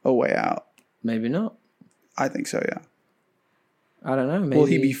a way out. Maybe not. I think so, yeah. I don't know. Maybe. Will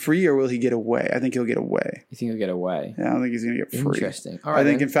he be free or will he get away? I think he'll get away. You think he'll get away? Yeah, I don't think he's going to get free. Interesting. All right, I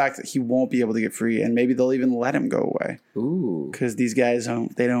think, then. in fact, he won't be able to get free, and maybe they'll even let him go away. Ooh. Because these guys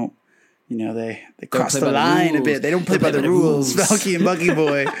don't, they cross play the by the line a rules. bit. They don't play by the rules. Falky and Bucky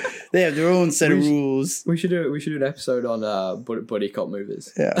Boy, they have their own set of rules. We should do an episode on buddy cop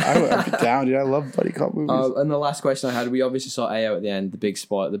movies. Yeah, I'd be down, dude. I love buddy cop movies. And the last question I had, we obviously saw Ao at the end, the big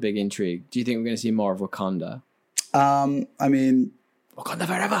spot, the big intrigue. Do you think we're going to see more of Wakanda? I mean, Wakanda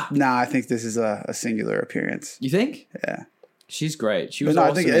forever. nah, I think this is a singular appearance. You think? Yeah. She's great. She But was no,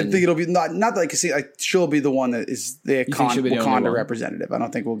 awesome. I think it'll be not like she'll be the one that is the think she'll be the only Wakanda one? representative. I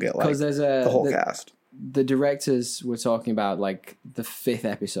don't think we'll get like there's the whole cast. The directors were talking about like the 5th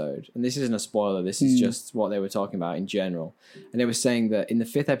episode, and this isn't a spoiler. This is just what they were talking about in general. And they were saying that in the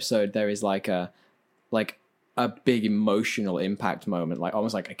 5th episode there is like a big emotional impact moment, like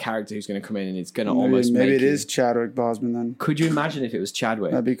almost like a character who's going to come in and it's going to almost Maybe make it is Chadwick Boseman then. Could you imagine if it was Chadwick?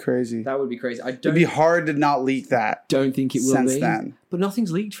 That'd be crazy. That would be crazy. It'd be hard to not leak that. Don't think it will since be. then. But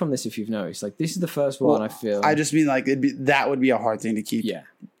nothing's leaked from this, if you've noticed. Like this is the first one. I feel. I just mean like that would be a hard thing to keep. Yeah.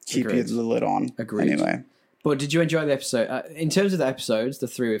 Keep Agreed. the lid on. Agreed. Anyway. But did you enjoy the episode? In terms of the episodes, the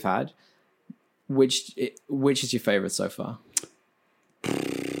 3 we've had, which is your favorite so far?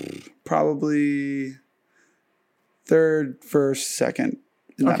 Probably third, first, second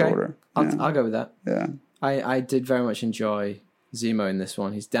in that order. I'll go with that. Yeah. I did very much enjoy Zemo in this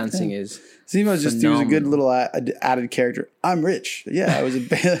one. His dancing is Zemo's he was a good little added character. I'm rich. Yeah, I was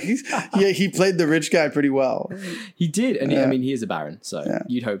he played the rich guy pretty well. He did, and he is a baron, so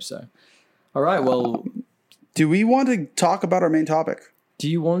you'd hope so. All right, well, do we want to talk about our main topic? Do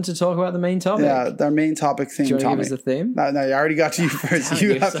you want to talk about the main topic? Yeah, our main topic theme. Do you want to Tommy. give us the theme? No, I already got to you first.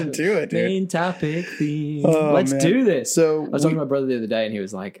 You have to do it, dude. Main topic theme. Oh, Let's man. do this. So I was talking to my brother the other day, and he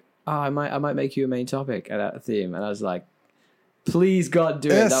was like, "Oh, I might make you a main topic at a theme," and I was like, "Please, God, do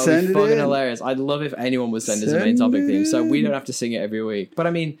it. That would be fucking hilarious. I'd love if anyone would send us a main topic theme, so we don't have to sing it every week. But I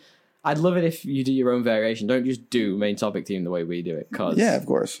mean, I'd love it if you do your own variation. Don't just do main topic theme the way we do it. Cause yeah, of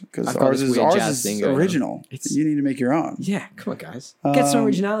course, because I've got ours this is weird jazz thing going on. original. You need to make your own. Yeah, come on, guys, get some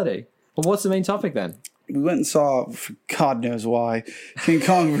originality. Well, what's the main topic then? We went and saw, for God knows why, King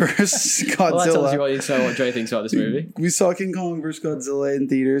Kong versus Godzilla. Well, that tells you what you know what Dre thinks about this movie. We saw King Kong versus Godzilla in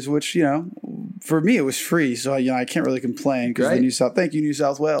theaters, which, for me it was free, so I can't really complain because thank you New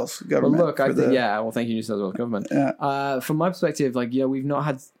South Wales government. Well, look, thank you New South Wales government. Yeah. From my perspective, we've not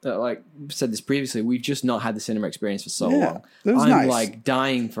had said this previously, we've just not had the cinema experience for so long. It was I'm nice.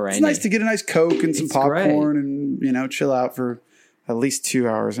 Dying for It's nice to get a nice Coke and some It's popcorn and chill out for at least 2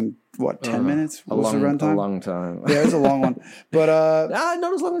 hours and 10 minutes? A What was the runtime? long time. Yeah, it was a long one, but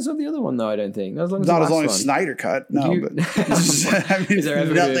not as long as the other one though. I don't think not as long as not the as long last as one. Snyder cut. No, but I mean, Is there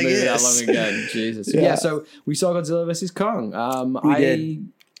ever going to be a nothing movie is that long again? Jesus. Yeah. Yeah. So we saw Godzilla versus Kong. We did.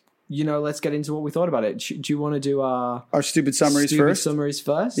 Let's get into what we thought about it. Do you want to do our stupid summaries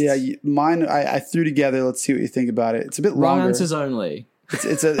first? Yeah, mine. I threw together. Let's see what you think about it. It's a bit Wrong longer. answers only.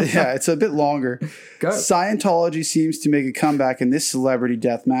 It's a bit longer. Go. Scientology seems to make a comeback in this celebrity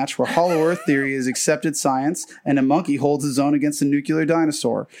death match where Hollow Earth theory is accepted science and a monkey holds his own against a nuclear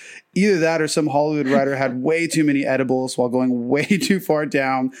dinosaur. Either that or some Hollywood writer had way too many edibles while going way too far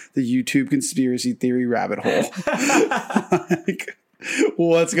down the YouTube conspiracy theory rabbit hole.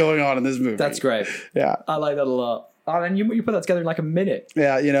 What's going on in this movie? That's great. Yeah. I like that a lot. Oh, and you put that together in like a minute.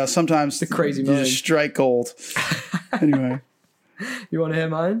 Yeah, sometimes the crazy you mind. just strike gold. Anyway. You want to hear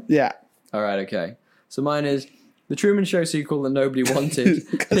mine? Yeah. All right, okay. So mine is the Truman Show sequel that nobody wanted.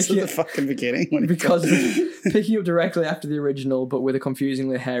 Because of the fucking beginning. Picking up directly after the original, but with a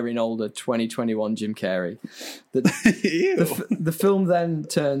confusingly hairy and older 2021 Jim Carrey. The film then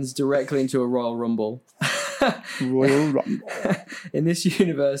turns directly into a Royal Rumble. Royal Rumble. In this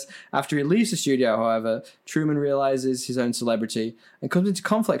universe, after he leaves the studio, however, Truman realizes his own celebrity and comes into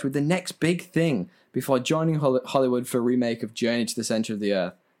conflict with the next big thing before joining Hollywood for a remake of Journey to the Center of the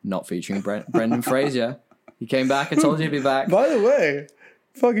Earth, not featuring Brendan Fraser. He came back. I told you he'd be back. By the way,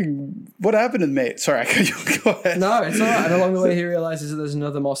 fucking, what happened to Mate? Sorry, I cut you. Go ahead. No, it's all right. And along the way, he realizes that there's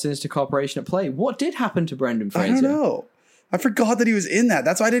another more sinister corporation at play. What did happen to Brendan Fraser? I don't know. I forgot that he was in that.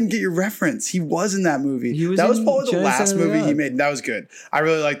 That's why I didn't get your reference. He was in that movie. He was that was in probably the Journey to last the Center of the movie he Earth. made. That was good. I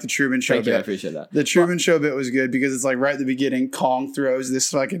really like the Truman Show Thank you. I bit. appreciate that. The Truman Show bit was good because it's like right at the beginning, Kong throws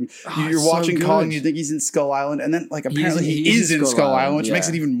this fucking. You're it's watching so Kong, good. you think he's in Skull Island, and then like apparently He he is is in Skull Island, which yeah. makes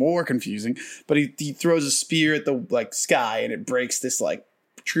it even more confusing. But he throws a spear at the like sky, and it breaks this like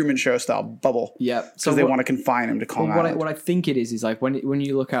Truman Show style bubble. Yeah. Because they want to confine him to Kong Well, Island. what I think it is like when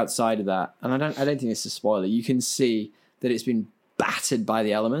you look outside of that, and I don't think it's a spoiler. You can see that it's been battered by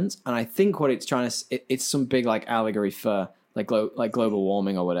the elements, and I think what it's trying to it's some big like allegory for like global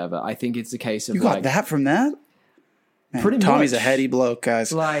warming or whatever. I think it's a case of you got like that from that? Man, Pretty Tommy's much. a heady bloke,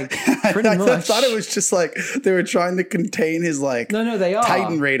 guys. like pretty I much. thought it was just like they were trying to contain his like no, they are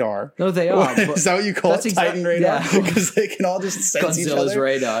Titan radar. No, they are. But Is that what you call it? that's Titan radar? yeah. Because they can all just sense each Godzilla's other.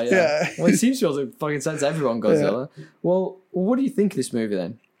 radar. Yeah. Yeah. Well, it seems to be able to fucking sense everyone. Godzilla. Well, what do you think of this movie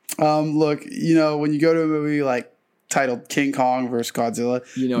then? Look, when you go to a movie like titled King Kong versus Godzilla,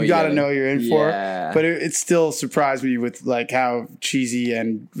 You know you you got to get it. know what you're in for. Yeah. But it still surprised me with like how cheesy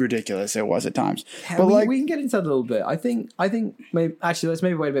and ridiculous it was at times. But we can get into that a little bit. I think maybe actually let's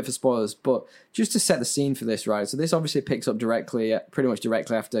maybe wait a bit for spoilers, but just to set the scene for this, right? So this obviously picks up pretty much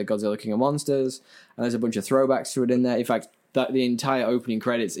directly after Godzilla King of Monsters, and there's a bunch of throwbacks to it in there. In fact, the entire opening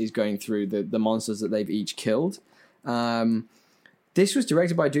credits is going through the monsters that they've each killed. This was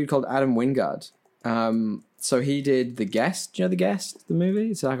directed by a dude called Adam Wingard. So he did The Guest. Do you know The Guest, the movie?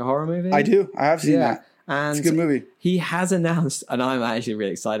 It's like a horror movie. I do. I have seen that. And It's a good movie. He has announced, and I'm actually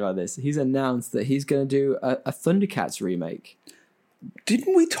really excited about this. He's announced that he's going to do a Thundercats remake.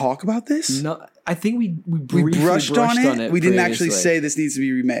 Didn't we talk about this? No, I think we We briefly brushed on it. We didn't actually previously. say this needs to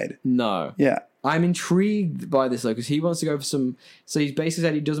be remade. No. Yeah. I'm intrigued by this though because he wants to go for some. So he's basically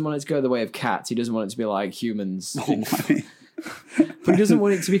said he doesn't want it to go the way of cats. He doesn't want it to be like humans. I mean, But he doesn't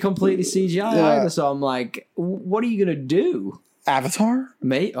want it to be completely CGI Yeah. either. So I'm like, what are you gonna do, Avatar?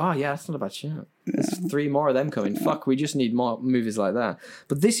 mate? Oh yeah, that's not a bad shout. There's 3 more of them coming. Fuck, we just need more movies like that.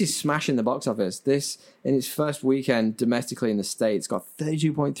 But this is smashing the box office. This in its first weekend domestically in the States got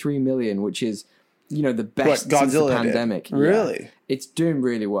 32.3 million, which is the best since the Godzilla did? pandemic. Yeah. Really? It's doing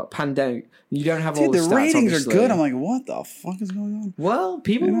really well. Pandemic. You don't have all Dude, the the stats, ratings obviously. are good. I'm like, what the fuck is going on? Well,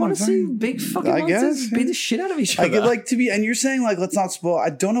 people You know, want to it's see like- big fucking I monsters guess, beat yeah. the shit out of each I other. could like to be, and you're saying like, let's not spoil. I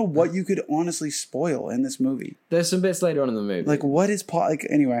don't know what you could honestly spoil in this movie. There's some bits later on in the movie. Like, what is like?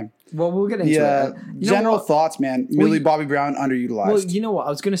 Anyway, well, we'll get into yeah. it. You know General what? thoughts, man. Millie you- Bobby Brown underutilized. Well, you know what? I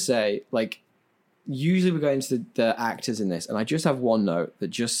was going to say, like, usually we go into the actors in this, and I just have one note that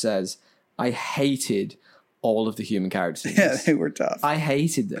just says, I hated all of the human characters in yeah, this. they were tough. I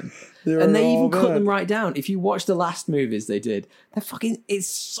hated them. They And were they all even cut bad. them right down. If you watch the last movies they did, they're fucking, it's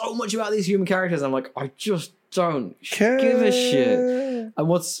so much about these human characters. I'm like, I just don't give a shit. And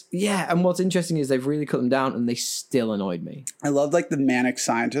what's interesting is they've really cut them down and they still annoyed me. I love like the manic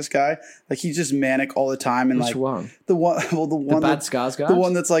scientist guy. Like he's just manic all the time, and Which like one? the one, well, the The one, bad that, Skarsgård? the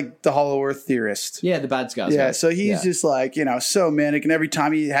one that's like the Hollow Earth theorist. Yeah, the bad Skarsgård. Yeah, so he's Yeah. just like, so manic, and every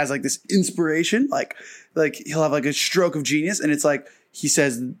time he has like this inspiration, like he'll have like a stroke of genius, and it's like he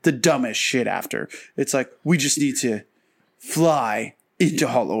says the dumbest shit after. It's like, we just need to fly into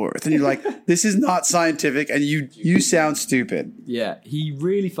Hollow Earth, and you're like, this is not scientific, and you sound stupid. Yeah, he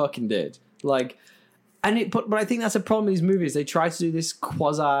really fucking did. Like, but I think that's a problem with these movies. They try to do this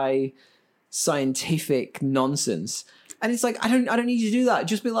quasi scientific nonsense. And it's like, I don't need you to do that.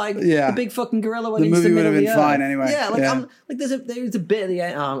 Just be like, Yeah. the big fucking gorilla went The into the movie middle would of have the been earth. fine anyway. Yeah, like Yeah. I'm like there's a bit at the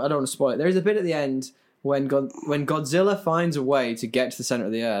end. I don't want to spoil it. There's a bit at the end when Godzilla finds a way to get to the center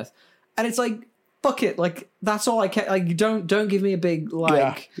of the earth, and it's like, fuck it, like that's all I care. Like, you don't give me a big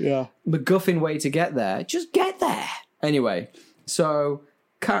like yeah. MacGuffin way to get there. Just get there. Anyway, so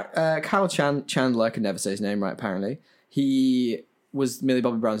Kyle Chandler, I can never say his name right, apparently. He was Millie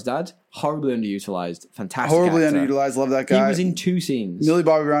Bobby Brown's dad. Horribly underutilized. Fantastic Horribly actor. underutilized. Love that He guy. was in 2 scenes. Millie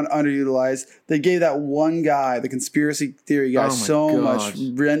Bobby Brown underutilized. They gave that one guy, the conspiracy theory guy, Oh my so God.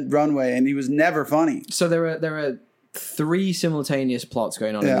 much runway, and he was never funny. So there are 3 simultaneous plots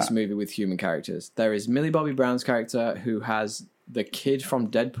going on in Yeah. this movie with human characters. There is Millie Bobby Brown's character who has the kid from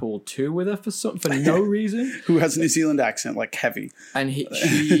Deadpool 2 with her for no reason. Who has a New Zealand accent, like heavy. And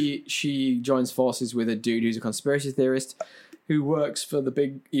she joins forces with a dude who's a conspiracy theorist who works for the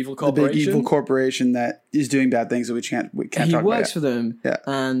big evil The corporation. big evil corporation that is doing bad things that we can't He talk about. works Yet. for them, Yeah.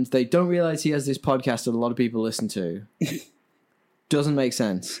 and they don't realize he has this podcast that a lot of people listen to. Doesn't make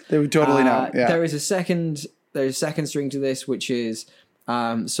sense. They would totally know. Yeah. There's a second string to this, which is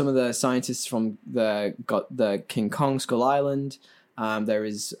some of the scientists from the King Kong Skull Island. There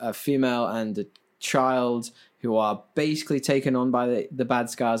is a female and a child who are basically taken on by the bad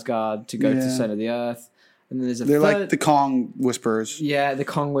Skarsgård to go to the center of the earth. And then there's a They're third, like the Kong Whisperers. yeah, the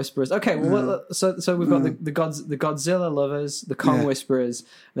Kong Whisperers. Okay, well, so we've got the Godzilla lovers, the Kong Whisperers, and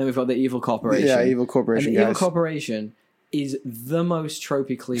then we've got the Evil Corporation. Yeah, Evil Corporation And the Evil guys. Corporation is the most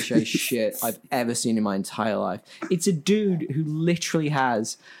tropey cliche shit I've ever seen in my entire life. It's a dude who literally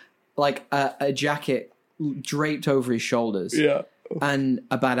has like a jacket draped over his shoulders Yeah. and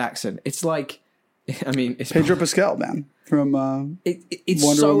a bad accent. It's like, I mean, it's Pedro Pascal, man. From it's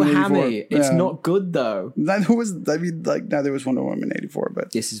Wonder so Woman 84. hammy. It's Yeah. not good though. neither was Wonder Woman 84,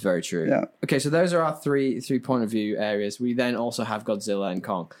 but This is very true. Yeah. Okay, so those are our three point of view areas. We then also have Godzilla and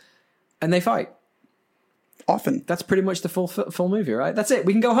Kong, and they fight. often. That's pretty much the full movie, right? That's it.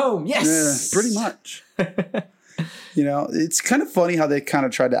 We can go home. Yes, Yeah, pretty much. It's kind of funny how they kind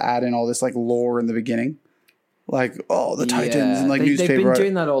of tried to add in all this like lore in the beginning, like the Titans and like newspaper. They've been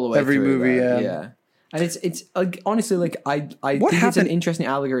doing that all the way every through, movie. though. Yeah. And it's honestly like I think it's happened- an interesting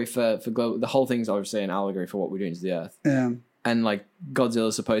allegory for the whole thing's obviously an allegory for what we're doing to the Earth. Yeah. And like Godzilla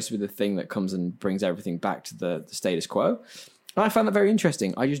is supposed to be the thing that comes and brings everything back to the status quo. And I find that very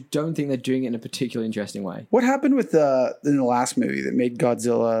interesting. I just don't think they're doing it in a particularly interesting way. What happened with in the last movie that made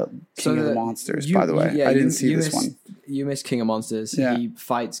Godzilla King of the Monsters? By the way, I didn't see this one. You missed King of Monsters. Yeah. He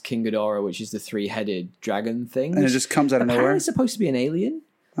fights King Ghidorah, which is the 3-headed dragon thing. And it just comes out of apparently nowhere. it's supposed to be an alien.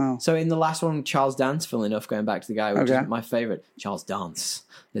 Oh. So in the last one, Charles Dance, funnily enough, going back to the guy, which Okay. is my favorite, Charles Dance.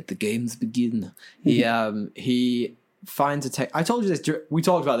 Let the games begin. He finds a tech. I told you this. We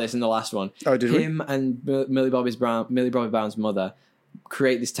talked about this in the last one. Oh, did we? Him and Millie Bobby Brown's mother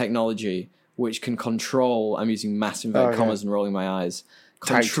create this technology which can control. I'm using massive inverted commas and rolling my eyes.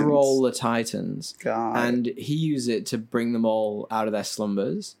 Control the Titans. God. And he used it to bring them all out of their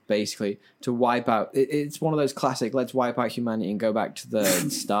slumbers, basically, to wipe out. It's one of those classic, let's wipe out humanity and go back to the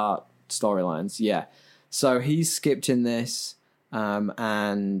start storylines. Yeah. So he's skipped in this,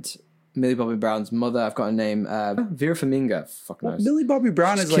 and Millie Bobby Brown's mother, I've got a name, Vera Farmiga. Fuck knows. Millie Bobby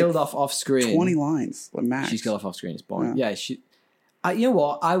Brown She's is killed like off screen. 20 lines, like max. She's killed off screen. It's boring. Yeah, you know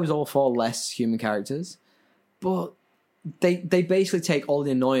what? I was all for less human characters, but they basically take all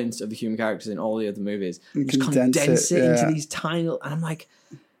the annoyance of the human characters in all the other movies and just condense it into these tiny. And I'm like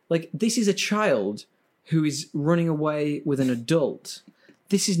this is a child who is running away with an adult.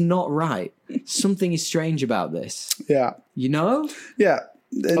 This is not right. Something is strange about this. Yeah. You know? Yeah.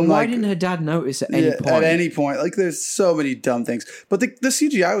 And why didn't her dad notice at any point? At any point. Like, there's so many dumb things. But the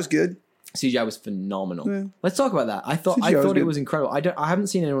CGI was good. CGI was phenomenal. Yeah. Let's talk about that. I thought it was incredible. I haven't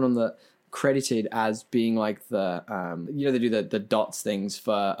seen anyone on the credited as being like the they do the dots things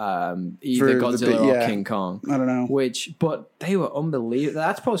for either Godzilla or King Kong. I don't know. But they were unbelievable.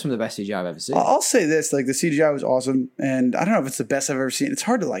 That's probably some of the best CGI I've ever seen. I'll say this, like the CGI was awesome, and I don't know if it's the best I've ever seen. It's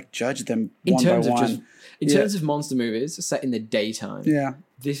hard to like judge them in one terms by of one. in terms of monster movies set in the daytime. Yeah.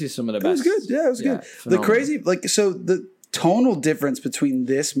 This is some of the It best. was good. Yeah, it was good. The phenomenal. crazy, so the tonal difference between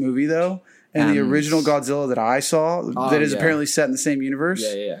this movie though and the original Godzilla that I saw, that is apparently set in the same universe.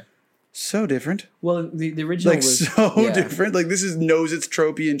 Yeah. So different. Well, the original was different. Like this knows it's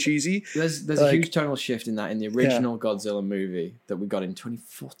tropey and cheesy. There's a huge tonal shift in that in the original Godzilla movie that we got in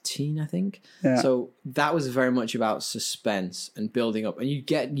 2014, I think. Yeah. So that was very much about suspense and building up, and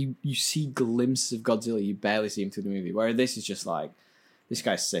you see glimpses of Godzilla. You barely see him through the movie. Whereas this is just like, this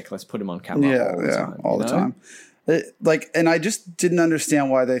guy's sick. Let's put him on camera all the time. And I just didn't understand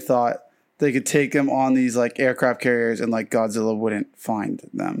why they thought they could take him on these like aircraft carriers and like Godzilla wouldn't find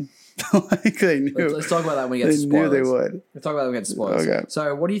them. Like they knew. Let's talk about that when we get to They knew spoilers. they would. Let's talk about that when we get to spoilers. Okay.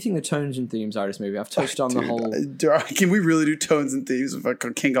 So, what do you think the tones and themes are of this movie? I've touched on the whole. Can we really do tones and themes of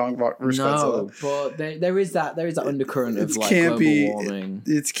King Kong versus Godzilla? But there is that undercurrent of like can't global warming.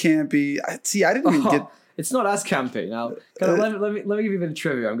 It can't be. See, I didn't even get. It's not as campy. Now, let me give you a bit of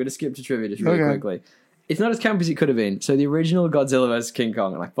trivia. I'm going to skip to trivia just really quickly. It's not as campy as it could have been. So the original Godzilla vs. King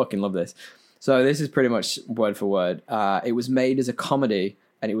Kong, and I fucking love this. So this is pretty much word for word. It was made as a comedy,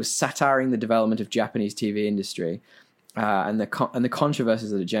 and it was satiring the development of Japanese TV industry and the controversies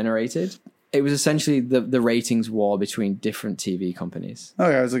that it generated. It was essentially the ratings war between different TV companies. Oh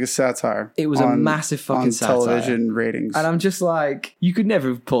yeah, it was like a satire. It was a massive fucking satire. Television ratings. And I'm just like, you could never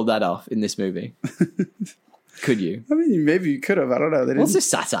have pulled that off in this movie. Could you? I mean, maybe you could have. I don't know. What's this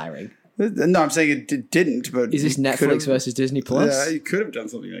satiring? No, I'm saying it didn't. But Is this Netflix versus Disney Plus? Yeah, you could have done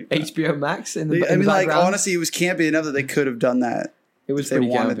something like that. HBO Max in the I mean, like background? honestly, it was campy enough that they could have done that. It was they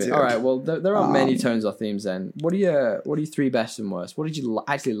pretty wanted campy. to. All right, well, there aren't many tones or themes then. What are your three best and worst? What did you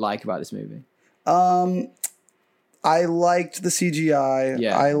actually like about this movie? I liked the CGI.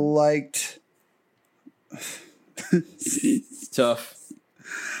 Yeah. I liked. It's tough.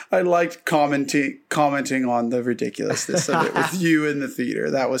 I liked commenting on the ridiculousness of it with you in the theater.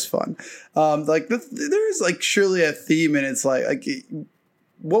 That was fun. There is like surely a theme, and it's like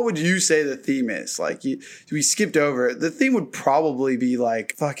what would you say the theme is? Like we skipped over it. The theme would probably be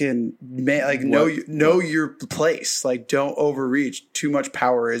like fucking know your place. Like don't overreach. Too much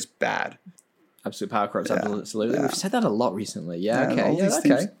power is bad. Absolute power corrupts. Absolutely. Yeah. We've said that a lot recently. Yeah. Okay. Yeah. Okay.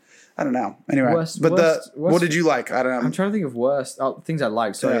 Themes, I don't know. Anyway, worst, what did you like? I don't know. I'm trying to think of worst things I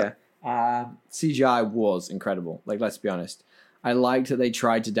liked. So yeah, CGI was incredible. Like, let's be honest. I liked that they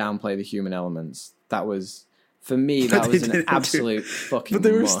tried to downplay the human elements. That was, for me, that was an absolute fucking. But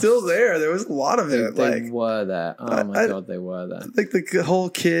they were must. still there. There was a lot of it. They were there. Oh my god, they were there. Like the whole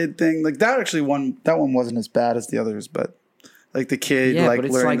kid thing. Like that actually that one wasn't as bad as the others, but like the kid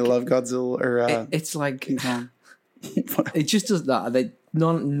learning to love Godzilla or it's like King Kong. It just does that.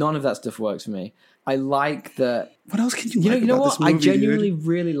 None of that stuff works for me. I like that. What else can you like you know about what? this movie, I genuinely dude?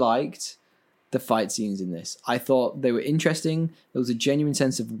 really liked the fight scenes in this. I thought they were interesting. There was a genuine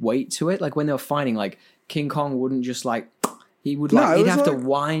sense of weight to it. Like when they were fighting, like King Kong wouldn't just like he would like he'd have to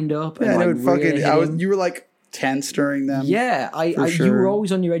wind up and like really hit him. You were like tense during them. Yeah, sure. You were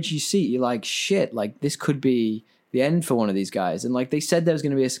always on your edge of your seat. You're like, shit, like this could be the end for one of these guys. And like they said there was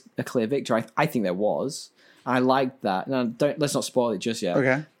going to be a clear victor. I think there was. I liked that. Now, let's not spoil it just yet.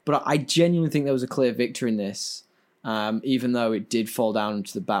 Okay. But I genuinely think there was a clear victor in this, even though it did fall down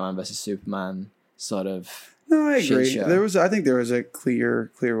to the Batman versus Superman sort of. No, I agree. Show. I think there was a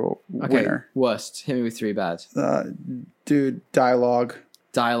clear winner. Worst. Hit me with three bad. Dude, dialogue.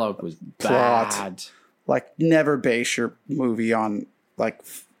 Dialogue was Plot. bad. Like, never base your movie on like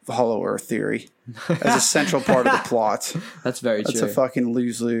Hollow Earth theory as a central part of the plot. That's very true. That's a fucking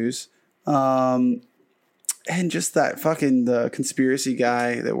lose-lose. And just that fucking the conspiracy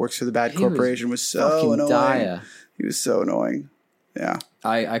guy that works for the bad corporation was so annoying. Dire. He was so annoying. Yeah,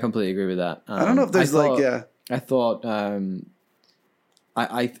 I completely agree with that. I don't know if there's I thought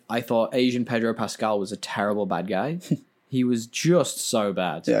I thought Asian Pedro Pascal was a terrible bad guy. He was just so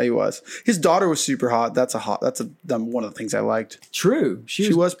bad. Yeah, he was. His daughter was super hot. That's one of the things I liked. True,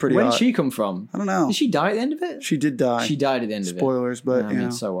 she was pretty hot. Where did she come from? I don't know. Did she die at the end of it? She did die. She died at the end of it. Spoilers, but I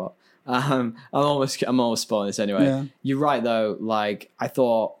mean, so what? I'm almost spoiling this anyway. Yeah. You're right though. Like I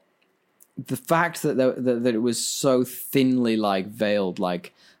thought, the fact that that it was so thinly like veiled,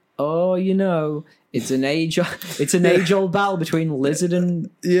 like it's an age old battle between lizard and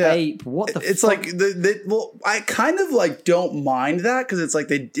ape. What the? It's fuck? like I kind of like don't mind that because it's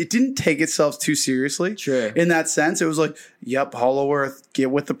like it didn't take itself too seriously. True. In that sense, it was like, yep, Hollow Earth, get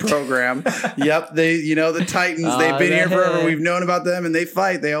with the program. Yep, the Titans. They've been here forever. We've known about them, and they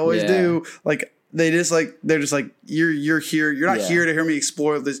fight. They always do. Like they're just like you're here. You're not here to hear me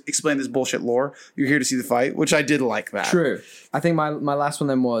explain this bullshit lore. You're here to see the fight, which I did like that. True. I think my last one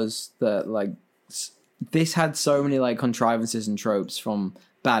then was that like. This had so many like contrivances and tropes from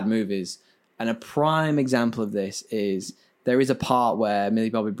bad movies, and a prime example of this is there is a part where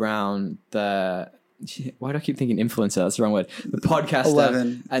Millie Bobby Brown, why do I keep thinking influencer? That's the wrong word. The podcaster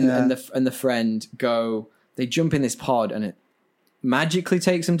 11, and the friend they jump in this pod and it magically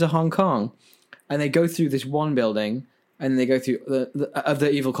takes them to Hong Kong, and they go through this one building and they go through the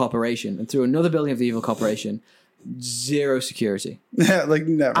evil corporation and through another building of the evil corporation. Zero security. Yeah, like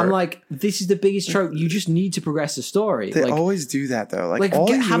never. I'm like, this is the biggest trope. You just need to progress the story. They always do that though. Like all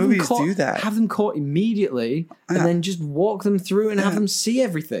these movies do that. Have them caught immediately, and then just walk them through and have them see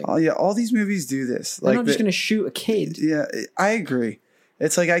everything. Oh yeah, all these movies do this. They're not just going to shoot a kid. Yeah, I agree.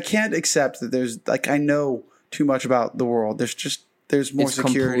 It's like I can't accept that there's like I know too much about the world. There's more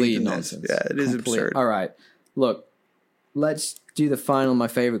security than nonsense. This. Yeah, it is absurd. All right, look, let's do the final, my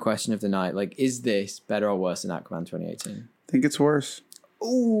favorite question of the night. Like, is this better or worse than Aquaman 2018? I think it's worse.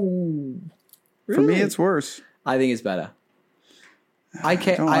 Ooh. Really? For me, it's worse. I think it's better. I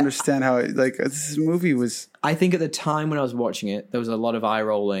don't understand how this movie was. I think at the time when I was watching it, there was a lot of eye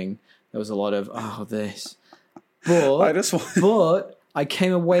rolling. There was a lot of, this. But I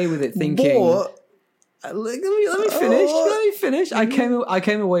came away with it thinking... let me finish. I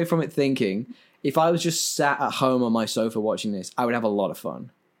came away from it thinking... If I was just sat at home on my sofa watching this, I would have a lot of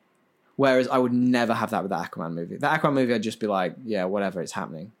fun. Whereas I would never have that with the Aquaman movie. The Aquaman movie, I'd just be like, yeah, whatever, it's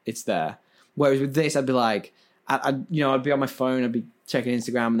happening. It's there. Whereas with this, I'd be like, I'd be on my phone, I'd be checking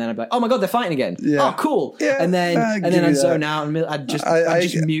Instagram, and then I'd be like, "Oh my god, they're fighting again! Yeah. Oh, cool!" Yeah, and then I'd zone out, and I'd just I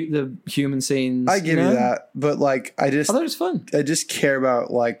mute the human scenes. I give you that, but like I thought it was fun. I just care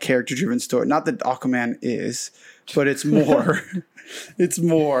about like character driven story. Not that Aquaman is, but it's more. It's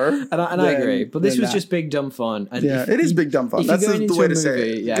more. And I agree. But this was just big dumb fun. And yeah, it is big dumb fun. That's the way to say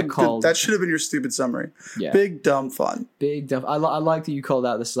it. Yeah, that should have been your stupid summary. Yeah. Big dumb fun. Big dumb. I like that you called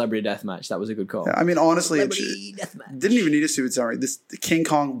out the celebrity deathmatch. That was a good call. Yeah, I mean, honestly, it deathmatch. didn't even need a stupid summary. This King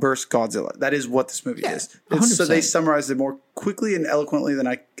Kong versus Godzilla. That is what this movie is. 100%. So they summarized it more quickly and eloquently than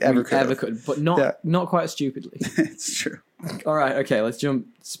I ever could. But not quite stupidly. It's true. All right. Okay. Let's jump.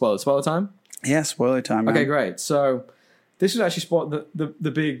 Spoiler time. Yeah, spoiler time. Man. Okay, great. So this was actually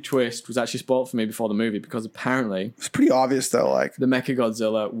the big twist was actually spoiled for me before the movie because apparently It's pretty obvious though. Like the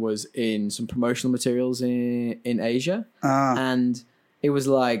Mechagodzilla was in some promotional materials in Asia, and it was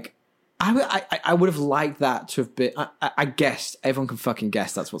like I would have liked that to have been. I guessed everyone can fucking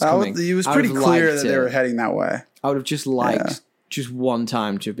guess that's what's coming. It was pretty clear that they were heading that way. I would have just liked just one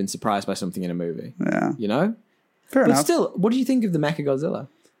time to have been surprised by something in a movie. Yeah, you know. Fair enough. But still, what do you think of the Mechagodzilla?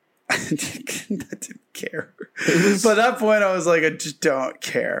 I didn't care. By that point, I was like, I just don't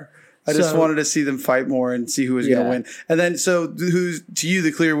care. I just wanted to see them fight more and see who was going to win. And then, so who's to you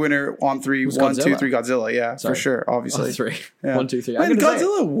the clear winner on 3? 1, 2, 3 Godzilla? Yeah, for sure. Obviously, on 3. Yeah. 1, 2, 3. I mean,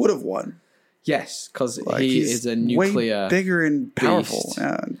 Godzilla would have won. Yes, because he is a nuclear, way bigger and powerful.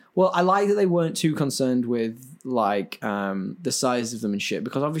 Yeah. Well, I like that they weren't too concerned with like the size of them and shit,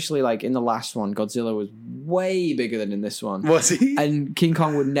 because obviously, like in the last one, Godzilla was way bigger than in this one. Was he? And King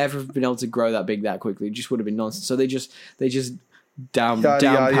Kong would never have been able to grow that big that quickly. It just would have been nonsense. So they just scaled him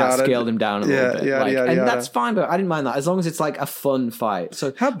down a little bit. And that's fine, but I didn't mind that as long as it's like a fun fight.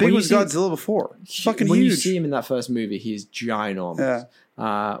 So how big was Godzilla before? Fucking when huge. You see him in that first movie, he's ginormous. Yeah.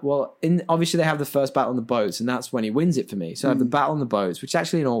 Well, obviously they have the first battle on the boats, and that's when he wins it for me. So I have the battle on the boats, which is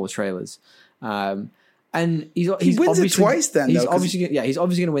actually in all the trailers. And he wins it twice. Then he's obviously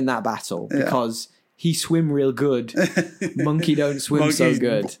going to win that battle because he swim real good. Monkey don't swim so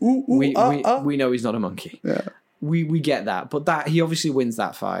good. We know he's not a monkey. Yeah. We get that, but he obviously wins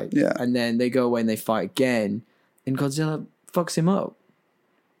that fight. Yeah. And then they go away and they fight again, and Godzilla fucks him up.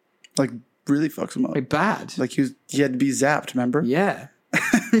 Like really fucks him up. Like bad. Like he had to be zapped. Remember? Yeah.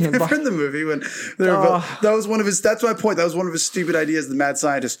 Remember in the movie when that was one of his. That's my point. That was one of his stupid ideas. The mad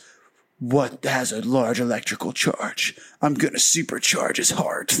scientist. What has a large electrical charge? I'm gonna supercharge his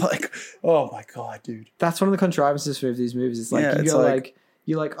heart. Like, oh my god, dude. That's one of the contrivances for these movies. It's like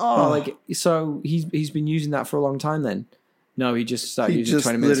you're like, so he's been using that for a long time then. No, he just started using it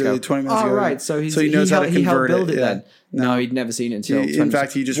 20 minutes ago. 20 minutes ago. Right. So he knows how to convert build it yeah. then. No, he'd never seen it until 20 in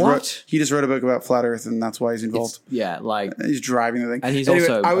fact, he just minutes. wrote a book about flat Earth, and that's why he's involved. He's driving the thing. And he's anyway,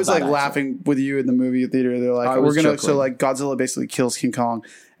 also I was like laughing with you in the movie theater. They're like, so like Godzilla basically kills King Kong.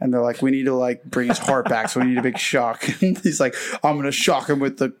 And they're like, we need to like bring his heart back, so we need a big shock. And he's like, I'm gonna shock him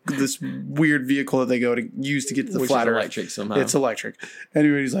with this weird vehicle that they go to use to get to the flat Earth. Electric somehow. It's electric.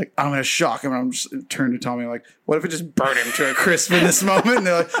 Anyway, he's like, I'm gonna shock him. And I'm just turned to Tommy like, what if it just burned him to a crisp in this moment? And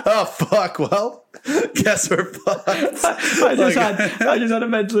they're like, oh fuck, well, guess we're fucked. I just had a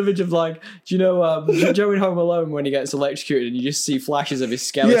mental image of like, do you know Joe in Home Alone when he gets electrocuted and you just see flashes of his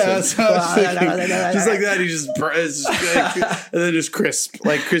skeleton? Yeah, that's what I was thinking. Just like that, he just burns, and then just crispy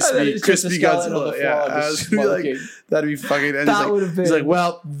Godzilla. Yeah, I was gonna be like, that'd be fucking. And that would have been. He's like,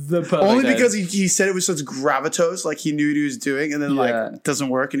 well, the perfect only end. because he said it with such gravitas, like he knew what he was doing, and then like it doesn't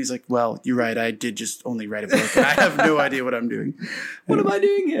work, and he's like, well, you're right, I did just only write a book, and I have no idea what I'm doing. What am I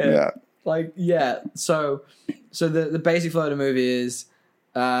doing here? Yeah. Like, so the basic flow of the movie is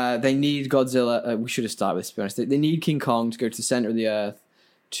they need Godzilla. We should have started with this, to be honest. They need King Kong to go to the center of the earth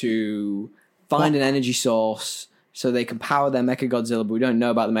to find an energy source so they can power their Mechagodzilla, but we don't know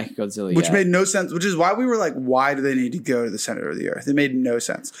about the Mechagodzilla yet. Which made no sense, which is why we were like, why do they need to go to the center of the earth? It made no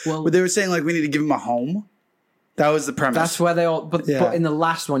sense. Well, but they were saying like, we need to give them a home. That was the premise. That's where they all, but in the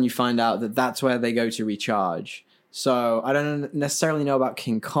last one you find out that that's where they go to recharge. So I don't necessarily know about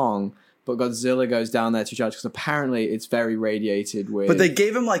King Kong, but Godzilla goes down there to charge because apparently it's very radiated with. But they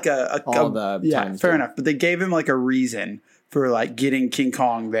gave him like fair enough. But they gave him like a reason for like getting King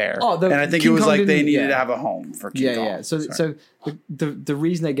Kong there. And I think King it was Kong like they needed to have a home for King Kong. Yeah. So the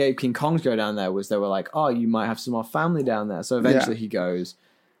reason they gave King Kong to go down there was they were like, oh, you might have some more family down there. So eventually he goes.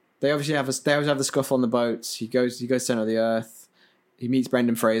 They obviously have the scuffle on the boats. He goes center of the earth. He meets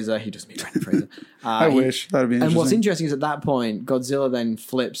Brendan Fraser. He doesn't meet Brendan Fraser. I wish. That'd be interesting. And what's interesting is at that point, Godzilla then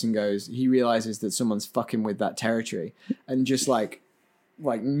flips and goes, he realizes that someone's fucking with that territory. And just like,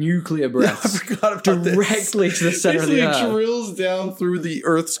 like nuclear I breaths forgot about directly to the center of the Basically earth. drills down through the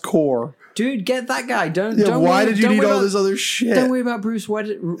Earth's core. Dude, get that guy. Don't. Why worry, did you don't need worry all about- this other shit? Don't worry about Bruce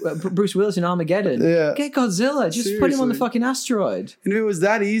Willis in Armageddon. Yeah. Get Godzilla. Just put him on the Seriously. fucking asteroid. And if it was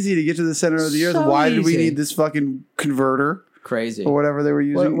that easy to get to the center of the Earth, So why did we easy. need this fucking converter Crazy. or whatever they were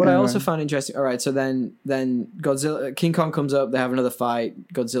using? What I Anyway. also found interesting. All right, so then Godzilla, King Kong comes up. They have another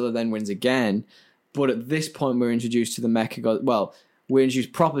fight. Godzilla then wins again, but at this point we're introduced to the Mecha. Well, we're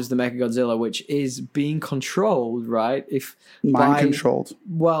introduced proper to the Mecha Godzilla, which is being controlled, right? If mind by- controlled.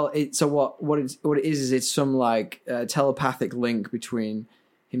 Well, what it is it's some like telepathic link between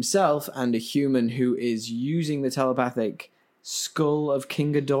himself and a human who is using the telepathic skull of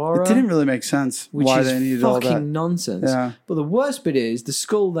King Ghidorah. It didn't really make sense Which why is they needed all fucking that. nonsense. Yeah. But the worst bit is the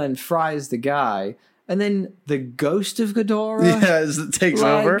skull then fries the guy, and then the ghost of Ghidorah. Yeah, as it takes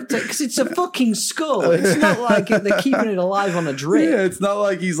over. Because it's a fucking skull. It's not like they're keeping it alive on a drip. Yeah, it's not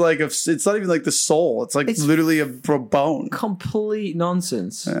like he's like it's not even like the soul. It's like It's literally a bone. Complete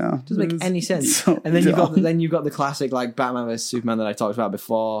nonsense. Yeah. Doesn't make It's any sense. so And then dumb. you've got the classic like Batman vs Superman that I talked about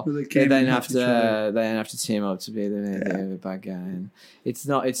before. Where they They came then and have helped each other. to team up to be the bad guy. And it's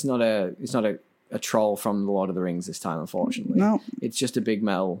not a troll from the Lord of the Rings this time, unfortunately. No. It's just a big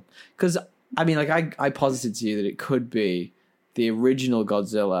metal. Because I mean, like I posited to you that it could be the original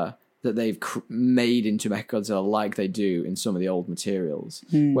Godzilla that they've made into Mechagodzilla like they do in some of the old materials.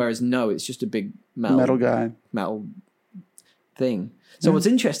 Whereas no, it's just a big Metal guy. metal thing. So what's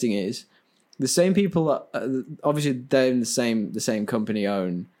interesting is the same people. Obviously, they're in the same company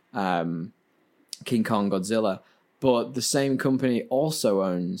own King Kong Godzilla, but the same company also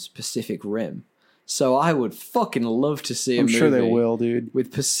owns Pacific Rim. So I would fucking love to see a I'm movie sure they will, dude.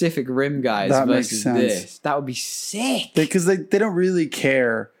 with Pacific Rim guys That makes versus sense. this. That would be sick. Because they don't really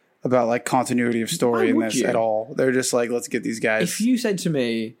care about like continuity of story Why in would this you? at all. They're just like, let's get these guys. If you said to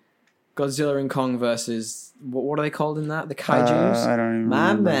me, Godzilla and Kong versus what are they called in that? The kaijus. I don't even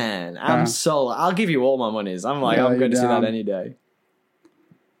My remember. man, I'm Yeah. sold. I'll give you all my monies. I'm like, Yeah, I'm going to you're see that down. any day.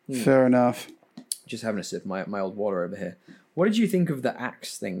 Fair enough. Just having a sip of my old water over here. What did you think of the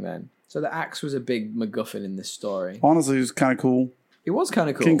axe thing then? So the axe was a big MacGuffin in this story. Honestly, it was kind of cool. It was kind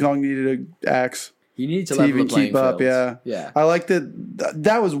of cool. King Kong needed an axe You need to to level even the playing keep up. field. Yeah, Yeah. I liked that.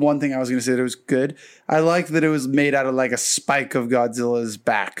 That was one thing I was going to say that was good. I liked that it was made out of like a spike of Godzilla's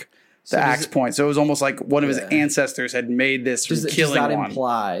back, So the does axe it- point. So it was almost like one of his Yeah. ancestors had made this from Does killing that one.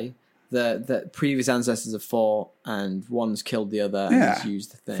 imply that previous ancestors have fought and one's killed the other and Yeah, just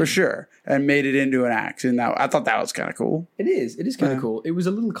used the thing? For sure, and made it into an axe. And I thought that was kind of cool. It is. It is kind of Yeah. cool. It was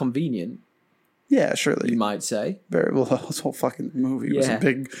a little convenient, Yeah, surely. you might say. Very well. This whole fucking movie was Yeah. a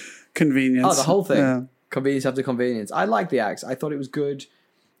big convenience. Oh, the whole thing. Yeah. Convenience after convenience. I like the axe. I thought it was good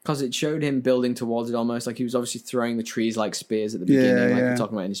because it showed him building towards it almost. Like he was obviously throwing the trees like spears at the Yeah, beginning, like yeah. we're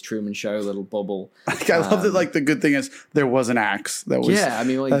talking about in his Truman Show, little bubble. I love that. Like the good thing is there was an axe that was. Yeah, I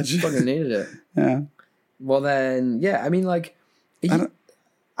mean, well, that's he just- fucking needed it. Yeah. Well, then, yeah, I mean, like, don't-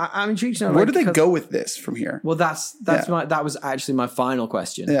 I'm intrigued to know. Where like, do they 'cause- go with this from here? Well, that was actually my final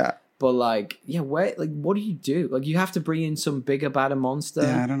question. Yeah. But like, yeah, what do you do? Like, you have to bring in some bigger, badder monster.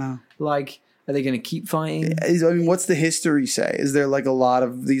 Yeah, I don't know. Like, are they going to keep fighting? I mean, what's the history say? Is there like a lot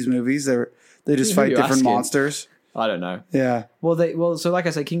of these movies? They just Who fight are you different asking? monsters. I don't know. Yeah. So like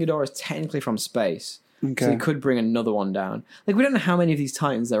I said, King Ghidorah is technically from space. Okay. So they could bring another one down. Like, we don't know how many of these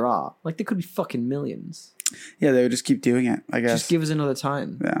titans there are. Like, there could be fucking millions. Yeah, they would just keep doing it. I guess. Just give us another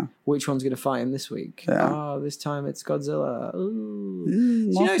titan. Yeah. Which one's going to fight him this week? Yeah. Oh, this time it's Godzilla. Ooh.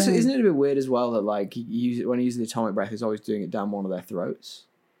 Mm, So, Mothman. isn't it a bit weird as well that like when he uses the atomic breath, he's always doing it down one of their throats?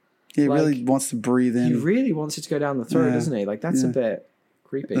 He like- really wants to breathe He in. really wants it to go down the throat, Yeah. doesn't he? Like that's a Yeah. bit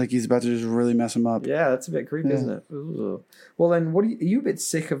creepy. Like he's about to just really mess him up. Yeah, that's a bit creepy, Yeah. isn't it? Ooh. Well, then, are you a bit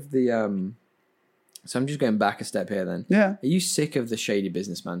sick of the? So I'm just going back a step here. Then, Yeah. are you sick of the shady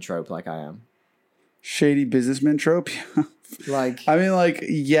businessman trope, like I am? Shady businessman trope. Like, I mean, like,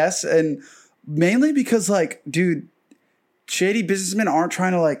 yes, and mainly because, like, dude, shady businessmen aren't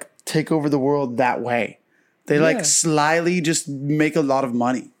trying to like take over the world that way. They Yeah. like slyly just make a lot of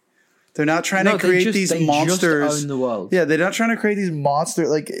money. They're not trying to create these they monsters. Just own the world. Yeah, they're not trying to create these monsters.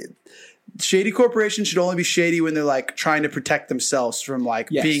 Like, shady corporations should only be shady when they're like trying to protect themselves from like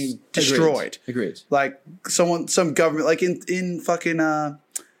Yes. being destroyed. Agreed. Like some government, like in fucking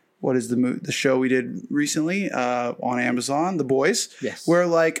what is the show we did recently on Amazon, The Boys? Yes. Where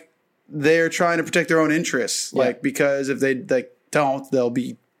like they're trying to protect their own interests, Yeah. like because if they like don't, they'll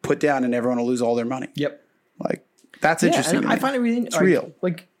be put down and everyone will lose all their money. Yep. Like that's Yeah, interesting. and to I me. find it really It's real.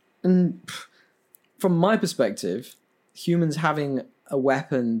 Like, and from my perspective, humans having a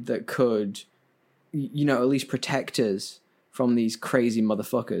weapon that could, at least protect us from these crazy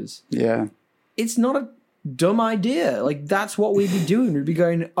motherfuckers. Yeah. It's not a dumb idea. Like, that's what we'd be doing. We'd be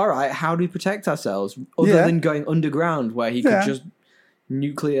going, all right, how do we protect ourselves? Other than going underground where he could just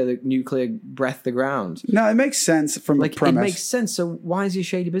nuclear breath the ground. No, it makes sense from the premise. It makes sense. So why is he a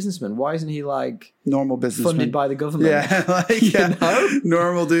shady businessman? Why isn't he like normal businessman funded by the government? Yeah, like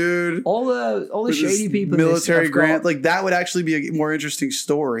normal dude. All the shady people, military grant, like that would actually be a more interesting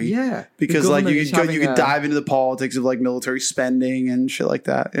story. Yeah, because like you could dive into the politics of like military spending and shit like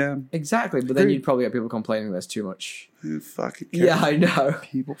that. Yeah, exactly. But then you'd probably get people complaining there's too much. Who fucking cares? Yeah, I know.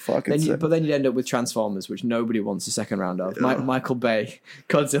 People fucking. But then you'd end up with Transformers, which nobody wants a second round of. Michael Bay,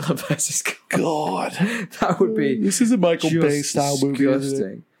 Godzilla versus God. That would be. This is a Michael Bay style movie.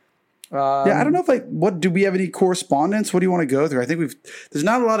 Yeah, I don't know if what do we have any correspondence? What do you want to go through? I think there's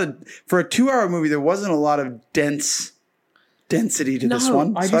not a lot of, for a 2-hour movie, there wasn't a lot of density to this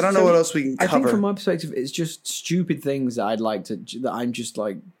one. So I don't know what else we can cover. I think from my perspective, it's just stupid things that that I'm just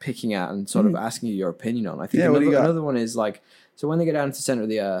like picking at and sort of asking you your opinion on. I think another one is like, so when they go down to the center of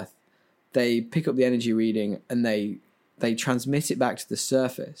the earth, they pick up the energy reading and they transmit it back to the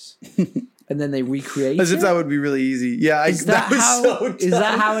surface. And then they recreate as if that would be really easy. Yeah, is that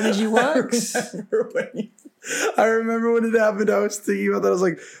how energy works? I remember when it happened. I was thinking about that. I was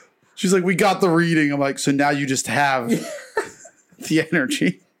like, she's like, we got the reading. I'm like, so now you just have the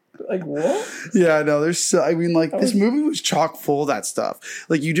energy. Like what? Yeah, no. This movie was chock full of that stuff.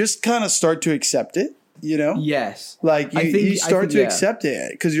 Like you just kind of start to accept it. You know? Yes. Like you start to accept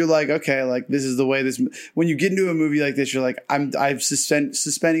it because you're like, okay, like this is the way this. When you get into a movie like this, you're like, I'm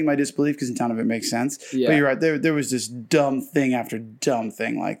suspending my disbelief because none of it makes sense. Yeah. But you're right. There was this dumb thing after dumb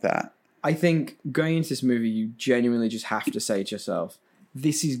thing like that. I think going into this movie, you genuinely just have to say to yourself,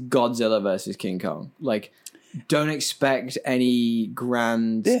 "This is Godzilla versus King Kong." Like, don't expect any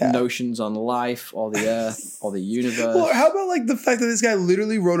grand notions on life or the Earth or the universe. Well, how about like the fact that this guy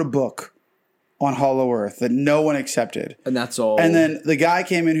literally wrote a book on Hollow Earth that no one accepted. And that's all. And then the guy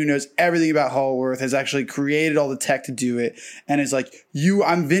came in who knows everything about Hollow Earth, has actually created all the tech to do it, and is like,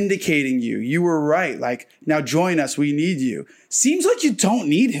 I'm vindicating you. You were right. Like, now join us. We need you. Seems like you don't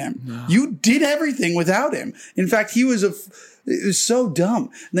need him. No. You did everything without him. In fact, it was so dumb.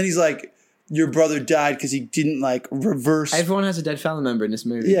 And then he's like, your brother died because he didn't like reverse. Everyone has a dead family member in this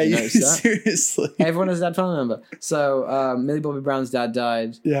movie. Yeah, seriously. Everyone has a dead family member. So Millie Bobby Brown's dad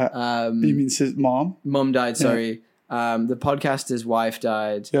died. Yeah. You mean his mom? Mom died. Sorry. The podcaster's wife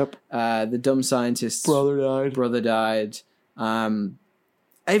died. Yep. The dumb scientist's brother died.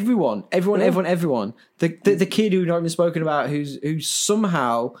 Everyone. The kid who'd not even spoken about, who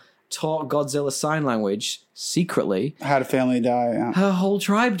somehow taught Godzilla sign language secretly. Had a family die. Yeah. Her whole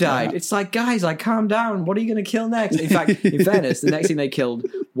tribe died. Yeah. It's like, guys, like, calm down. What are you going to kill next? In fact, in fairness, the next thing they killed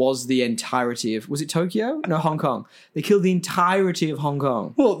was the entirety of, was it Tokyo? No, Hong Kong. They killed the entirety of Hong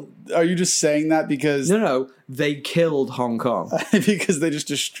Kong. Well, are you just saying that because... No, they killed Hong Kong. Because they just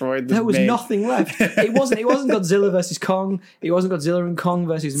destroyed the There was nothing left. It wasn't Godzilla versus Kong. It wasn't Godzilla and Kong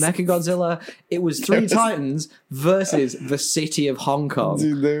versus Mechagodzilla. It was three titans versus the city of Hong Kong.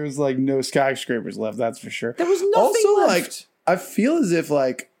 Dude, there's like no skyscrapers left, that's for sure. There was nothing left. Like, I feel as if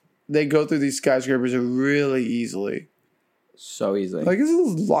like they go through these skyscrapers really easily. So easily. Like, there's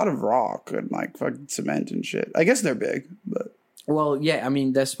a lot of rock and like fucking cement and shit. I guess they're big, but... Well, yeah, I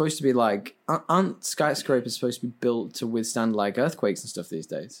mean, they're supposed to be like... Aren't skyscrapers supposed to be built to withstand like earthquakes and stuff these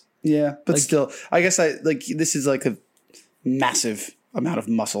days? Yeah, but like, still, I guess this is like a massive amount of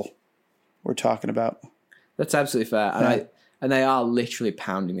muscle we're talking about. That's absolutely fair. And they are literally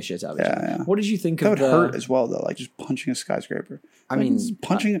pounding the shit out of each other. Yeah. What did you think of that? That would hurt as well, though, like just punching a skyscraper. I mean,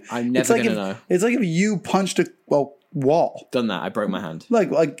 punching... I'm never going to know. It's like if you punched a wall. Done that. I broke my hand.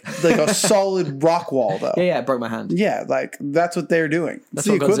 Like a solid rock wall, though. Yeah, I broke my hand. Yeah, like that's what they're doing. That's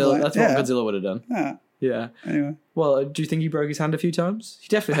what Godzilla would have done. Yeah. Yeah. Anyway. Well, do you think he broke his hand a few times? He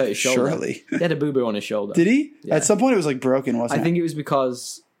definitely hurt his shoulder. Surely. He had a boo-boo on his shoulder. Did he? Yeah. At some point it was like broken, wasn't it? I think it was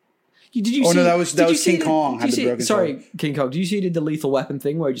because... that was King Kong had the broken shoulder. Sorry, King Kong. Do you see he did the Lethal Weapon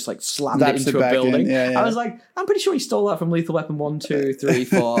thing where he just like slammed it into a building? Yeah. I was like, I'm pretty sure he stole that from Lethal Weapon 1, 2, 3,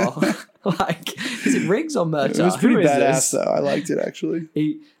 4. Like, is it Riggs or Murtaugh? It was pretty badass though. I liked it actually.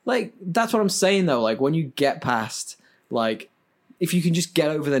 That's what I'm saying though. Like, when you get past, like, if you can just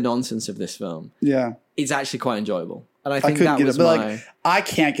get over the nonsense of this film, it's actually quite enjoyable. And I think I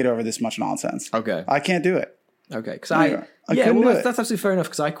can't get over this much nonsense. Okay, I can't do it. Okay, because that's absolutely fair enough.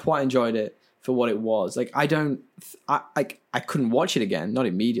 Because I quite enjoyed it for what it was. Like, I couldn't watch it again, not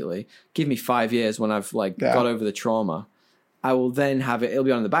immediately. Give me 5 years when I've got over the trauma. I will then have it. It'll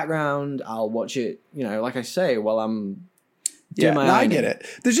be on in the background. I'll watch it. Like I say, while I'm Yeah, my no, I eye get in. it.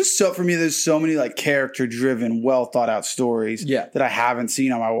 There's just there's so many like character driven, well thought out stories Yeah. that I haven't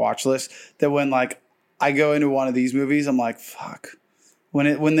seen on my watch list that when like I go into one of these movies, I'm like, fuck.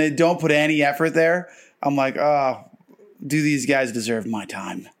 When they don't put any effort there, I'm like, oh, do these guys deserve my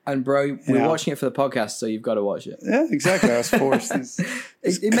time? And bro, we're watching it for the podcast, so you've got to watch it. Yeah, exactly. I was forced.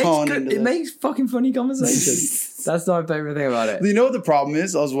 It makes fucking funny conversations. That's my favorite thing about it. You know what the problem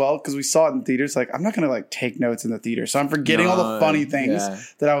is as well? Because we saw it in theaters. Like, I'm not going to like take notes in the theater. So I'm forgetting all the funny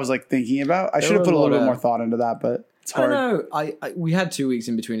things that I was like thinking about. I should have put a little bit more thought into that, but it's hard. I don't know. We had 2 weeks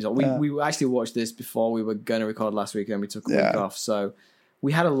in between. So we actually watched this before we were going to record last week, and we took a week off. So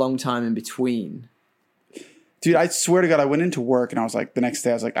we had a long time in between. Dude, I swear to God, I went into work and I was like, the next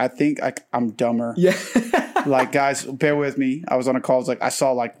day, I was like, I think I'm dumber. Yeah. Like, guys, bear with me. I was on a call. I was like, I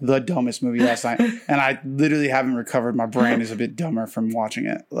saw like the dumbest movie last night, and I literally haven't recovered. My brain is a bit dumber from watching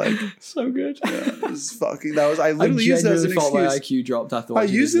it. Like, so good. Yeah, it was fucking. I literally used that as an excuse. My IQ dropped after watching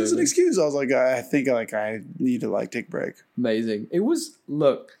I used it as an excuse. I was like, I think like I need to like take a break. Amazing. It was.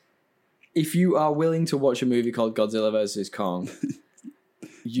 Look, if you are willing to watch a movie called Godzilla vs Kong,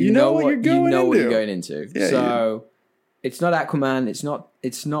 you know what you're going into. Yeah, so. It's not Aquaman.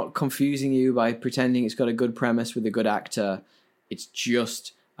 It's not confusing you by pretending it's got a good premise with a good actor. It's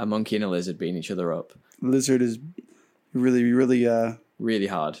just a monkey and a lizard beating each other up. Lizard is really really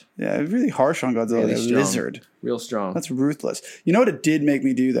hard. Yeah, really harsh on Godzilla. Really lizard, real strong. That's ruthless. You know what it did make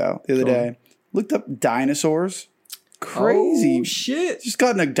me do though the other day? Looked up dinosaurs. Crazy shit! Just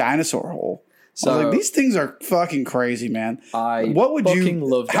got in a dinosaur hole. So I was like, these things are fucking crazy, man. What would you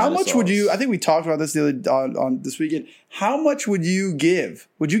love? How much would you? I think we talked about this the other on this weekend. How much would you give?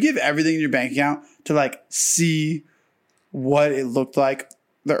 Would you give everything in your bank account to like see what it looked like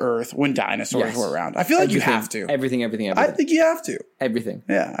the Earth when dinosaurs were around? I feel like you have to. Everything. I think you have to. Everything.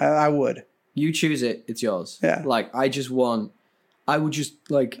 Yeah, I would. You choose it. It's yours. Yeah. Like I would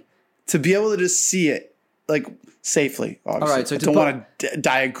just like to be able to just see it like. Safely, obviously. All right, so I don't want to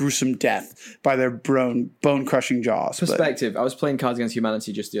die a gruesome death by their bone-crushing jaws. Perspective. I was playing Cards Against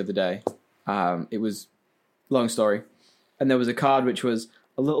Humanity just the other day. It was long story, and there was a card which was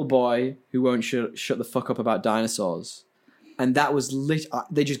a little boy who won't shut the fuck up about dinosaurs, and that was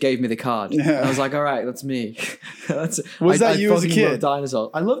they just gave me the card. Yeah. And I was like, all right, that's me. Was that you as a kid? Love dinosaurs.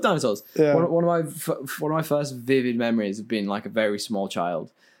 I love dinosaurs. Yeah. One of my first vivid memories of being like a very small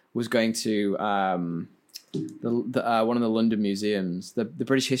child was going to. One of the London museums, the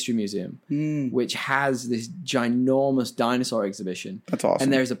British History Museum, which has this ginormous dinosaur exhibition. That's awesome.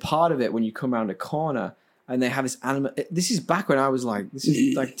 And there's a part of it when you come around a corner and they have this animal. This is back when I was like, this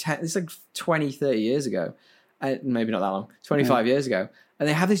is like 20, 30 years ago. Maybe not that long, 25 years ago. And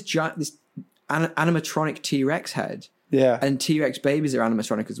they have this animatronic T-Rex head. Yeah. And T-Rex babies are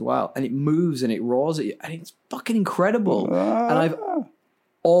animatronic as well. And it moves and it roars at you. And it's fucking incredible. And I've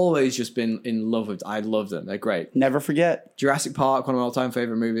always just been in love with. I love them. They're great. Never forget Jurassic Park, one of my all-time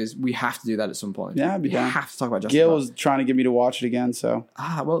favorite movies. We have to do that at some point. Yeah, we have to talk about Jurassic Gail Park. was trying to get me to watch it again, so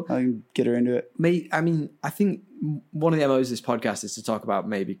well, I can get her into it. I think one of the MOs of this podcast is to talk about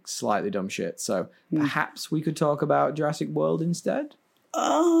maybe slightly dumb shit. So perhaps we could talk about Jurassic World instead,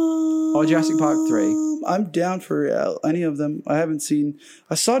 or Jurassic Park 3. I'm down for any of them. I haven't seen.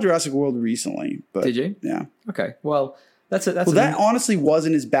 I saw Jurassic World recently, but did you? Yeah. Okay. Well. That honestly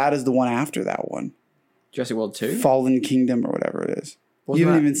wasn't as bad as the one after that one. Jurassic World 2? Fallen Kingdom or whatever it is. You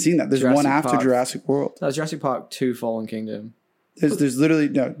haven't even seen that. There's one after Jurassic World. No, Jurassic Park 2 Fallen Kingdom. There's literally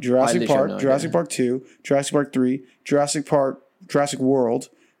Jurassic Park, Jurassic Park 2, Jurassic Park 3, Jurassic World,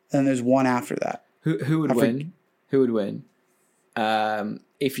 and there's one after that. Who would win? Who would win?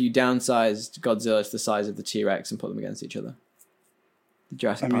 If you downsized Godzilla to the size of the T-Rex and put them against each other.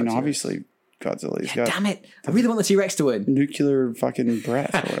 Jurassic Park T-Rex. Obviously Godzilla's got. Damn it! I really want the T-Rex to win. Nuclear fucking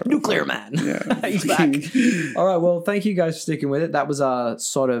breath. Or whatever. Nuclear man. Yeah, he's back. All right. Well, thank you guys for sticking with it. That was our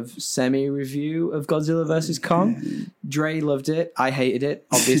sort of semi-review of Godzilla vs Kong. Dre loved it. I hated it,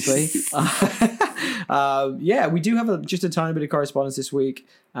 obviously. We do have just a tiny bit of correspondence this week.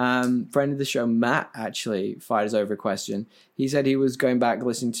 Friend of the show, Matt, actually fired us over a question. He said he was going back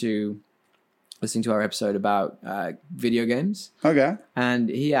listening to our episode about video games. Okay. And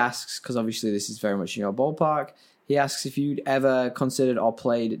he asks, because obviously this is very much in your ballpark, he asks if you'd ever considered or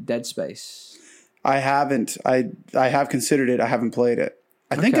played Dead Space. I haven't. I have considered it. I haven't played it.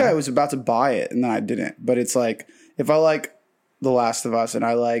 I think I was about to buy it and then I didn't. But it's like, if I like The Last of Us and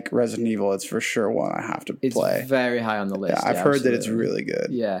I like Resident Evil, it's for sure one I have to It's play. very high on the list. Yeah, I've heard that it's absolutely. really good.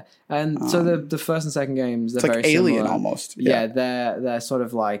 Yeah, and so the first and second games, they're It's like very Alien similar. almost. Yeah, they're sort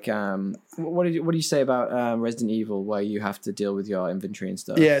of like what do you say about Resident Evil, where you have to deal with your inventory and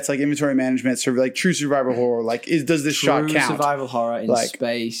stuff? Yeah, it's like inventory management, sort of like true survival horror. Like, does this shot True count? survival horror in Like,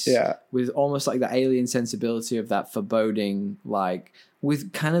 space, yeah. with almost like the alien sensibility of that foreboding, like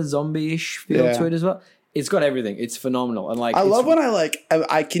with kind of zombie-ish feel Yeah. to it as well. It's got everything. It's phenomenal, and like I it's, love when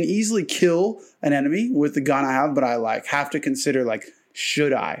I can easily kill an enemy with the gun I have, but I like have to consider like,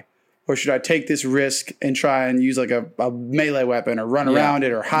 should I? Or should I take this risk and try and use like a melee weapon or run around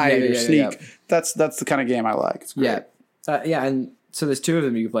it or hide or sneak? Yeah. That's the kind of game I like. It's great. yeah, and so there's two of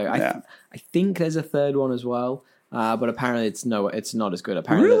them you can play. I think there's a third one as well, but apparently it's not as good.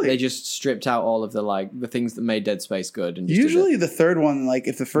 Apparently Really? they just stripped out all of the things that made Dead Space good. And just did Usually the third one, like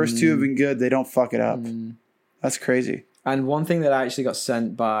if the first two have been good, they don't fuck it up. That's crazy. And one thing that I actually got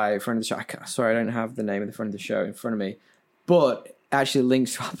sent by a friend of the show, sorry, I don't have the name of the friend of the show in front of me, but actually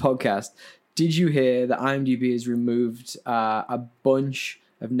links to our podcast. Did you hear that IMDb has removed a bunch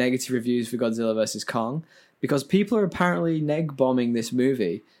of negative reviews for Godzilla vs. Kong? Because people are apparently neg bombing this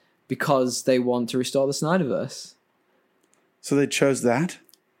movie because they want to restore the Snyderverse. So they chose that?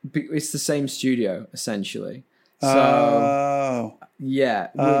 It's the same studio, essentially. So, yeah,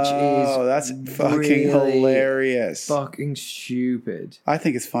 that's fucking really hilarious. fucking stupid. I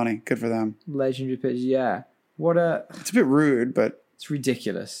think it's funny. Good for them. Legendary Pictures, yeah. It's a bit rude, but It's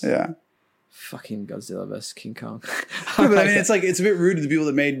ridiculous. yeah. Fucking Godzilla vs. King Kong. Yeah, but I mean, it's a bit rude to the people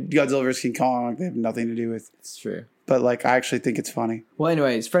that made Godzilla vs. King Kong. Like, they have nothing to do with. It's true. But like, I actually think it's funny. Well,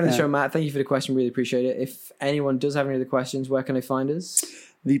 anyways, friend of the show, Matt, thank you for the question. Really appreciate it. If anyone does have any other questions, where can they find us?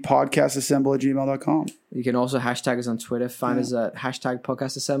 thepodcastassemble@gmail.com. You can also hashtag us on Twitter. Find us at hashtag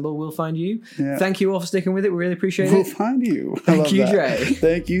podcastassemble. We'll find you. Yeah. Thank you all for sticking with it. We really appreciate We'll it. find you. I Thank love you, that. Dre.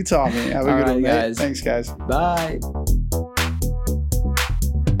 Thank you, Tommy. Have a All good right, one, mate. guys. Thanks, guys. Bye.